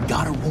 you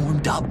got her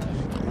warmed up.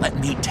 Let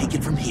me take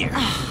it from here.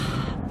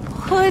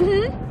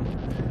 Couldn't?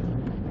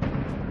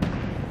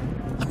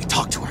 Let me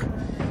talk to her.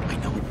 I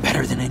know it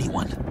better than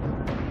anyone.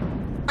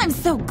 I'm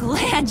so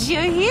glad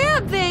you're here,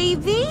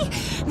 baby.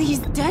 These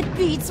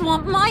deadbeats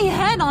want my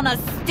head on a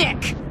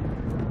stick.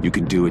 You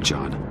can do it,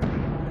 John.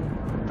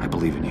 I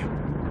believe in you.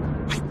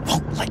 I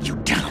won't let you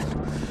down.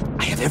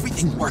 I have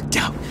everything worked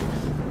out.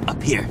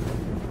 Up here.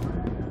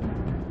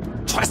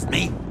 Trust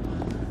me.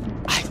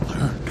 I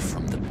learned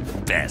from the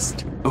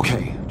best.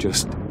 Okay,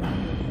 just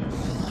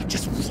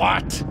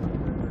what?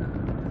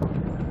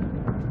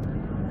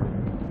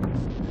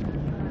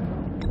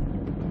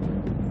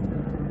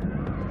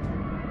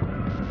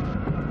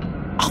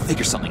 I'll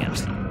figure something out.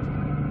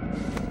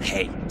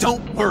 Hey,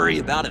 don't worry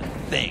about a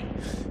thing.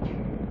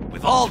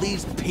 With all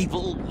these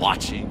people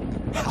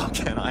watching, how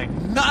can I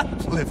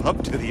not live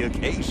up to the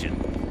occasion?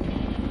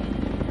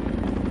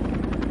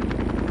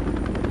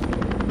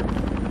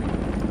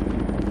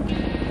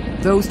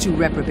 Those two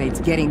reprobates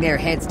getting their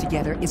heads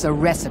together is a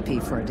recipe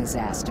for a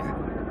disaster.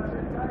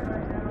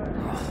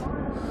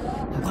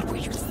 Oh, what were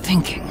you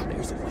thinking?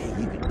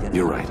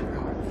 You're right.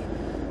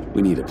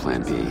 We need a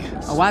plan B.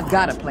 Oh, I've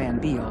got a plan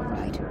B, all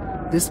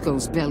right. This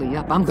goes belly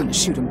up, I'm gonna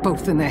shoot them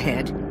both in the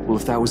head. Well,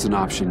 if that was an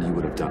option, you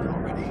would have done it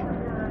already.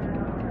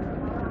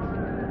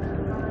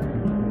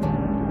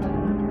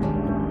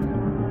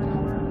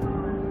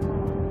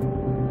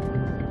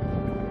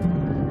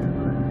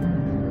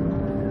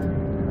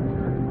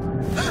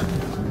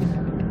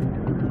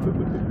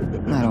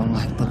 I don't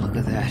like the look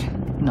of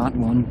that. Not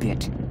one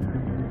bit.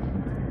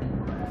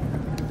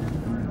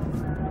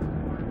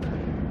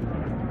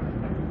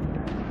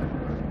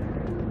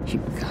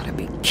 You've gotta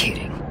be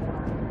kidding.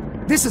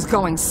 This is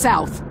going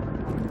south.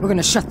 We're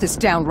gonna shut this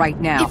down right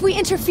now. If we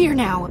interfere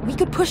now, we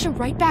could push her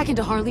right back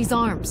into Harley's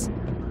arms.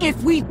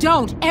 If we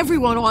don't,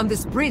 everyone on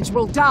this bridge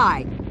will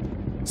die.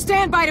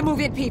 Stand by to move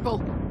in,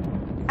 people.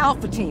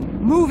 Alpha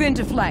team, move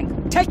into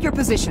flank. Take your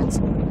positions.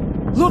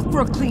 Look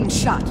for a clean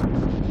shot.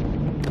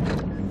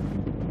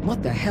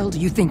 What the hell do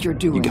you think you're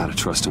doing? You gotta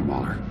trust him,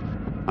 Waller.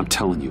 I'm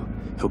telling you,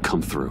 he'll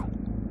come through.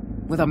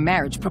 With a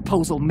marriage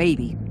proposal,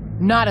 maybe.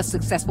 Not a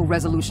successful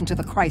resolution to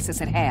the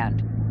crisis at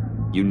hand.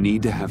 You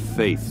need to have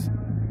faith.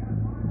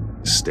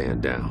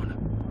 Stand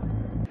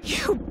down.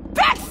 You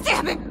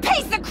backstabbing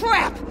piece of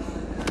crap!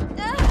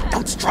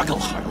 Don't struggle,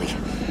 Harley.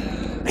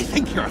 They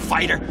think you're a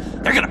fighter.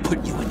 They're gonna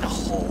put you in the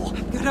hole.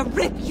 I'm gonna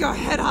rip your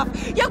head off,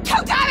 you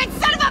two-diamond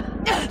son of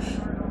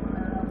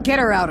a... Get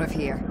her out of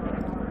here.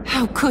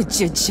 How could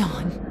you,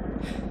 John?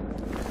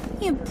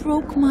 You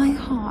broke my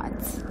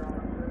heart.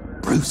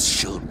 Bruce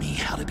showed me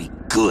how to be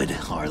good,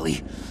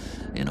 Harley.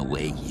 In a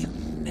way you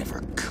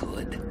never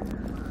could.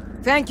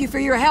 Thank you for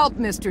your help,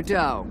 Mr.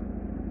 Doe.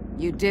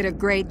 You did a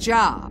great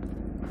job.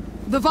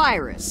 The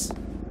virus,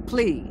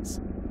 please.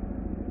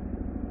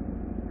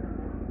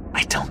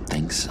 I don't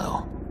think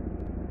so.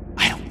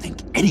 I don't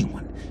think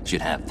anyone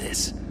should have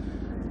this.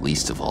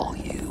 Least of all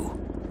you.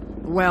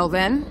 Well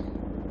then,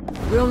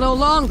 we'll no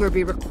longer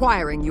be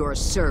requiring your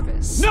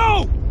service.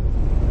 No!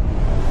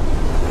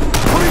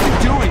 What are you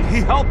doing?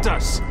 He helped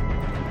us!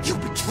 You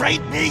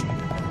betrayed me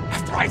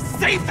after I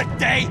saved the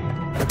day!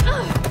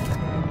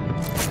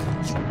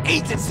 You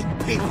agency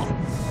people!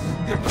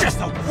 You're just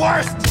the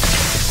worst!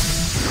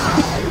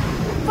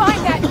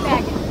 Find that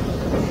maggot!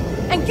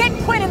 And get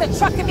Quinn in the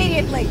truck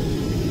immediately!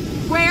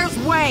 Where's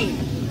Wayne?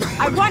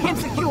 I want him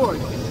secured!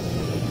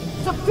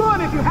 Subdue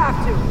him if you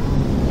have to!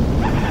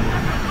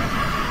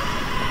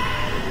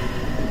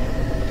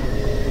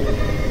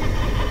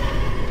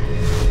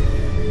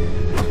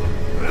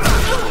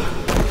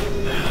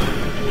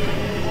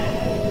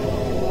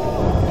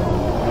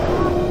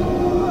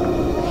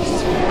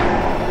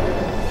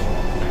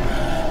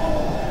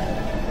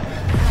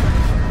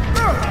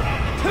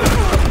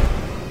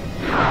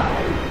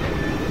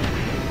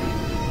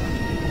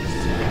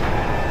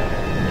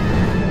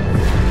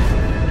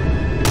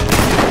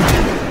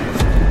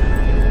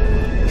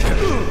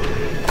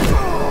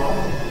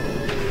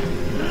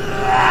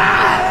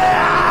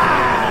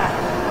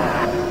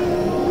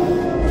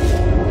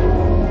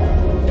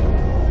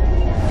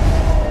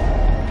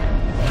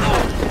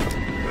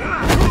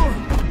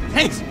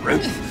 Thanks,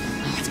 Brute.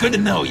 It's good to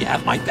know you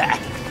have my back.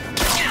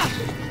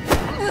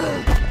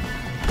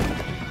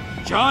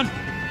 John?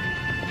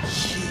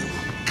 You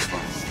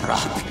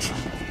corrupt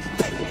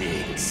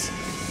pigs.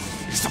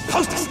 You're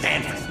supposed to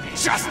stand for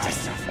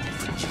justice.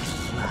 But you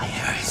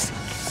liars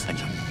and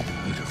you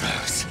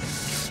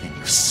murderers. And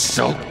you're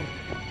so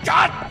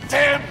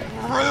goddamn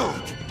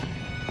rude.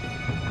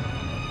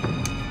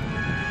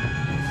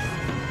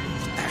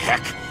 What the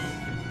heck?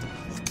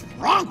 What's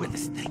wrong with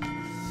this thing?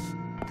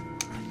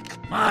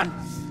 Come on.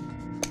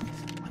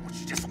 Why won't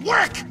you just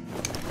work?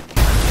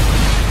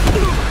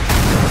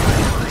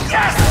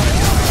 Yes!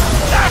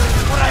 That's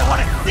what I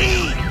want to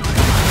see!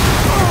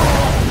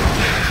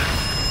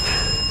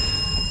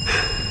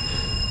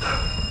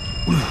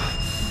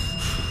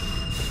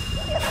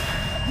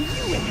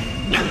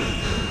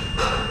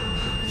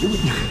 You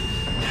and me,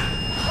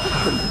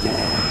 put them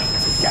down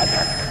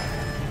together.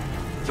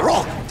 You're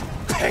all going to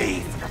pay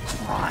for your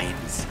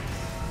crimes.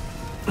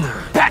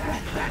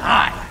 Batman and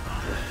I,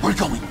 we're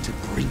going to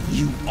bring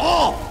you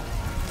all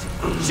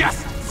to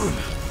justice.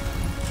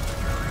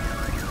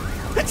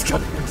 It's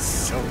gonna be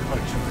so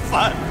much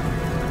fun.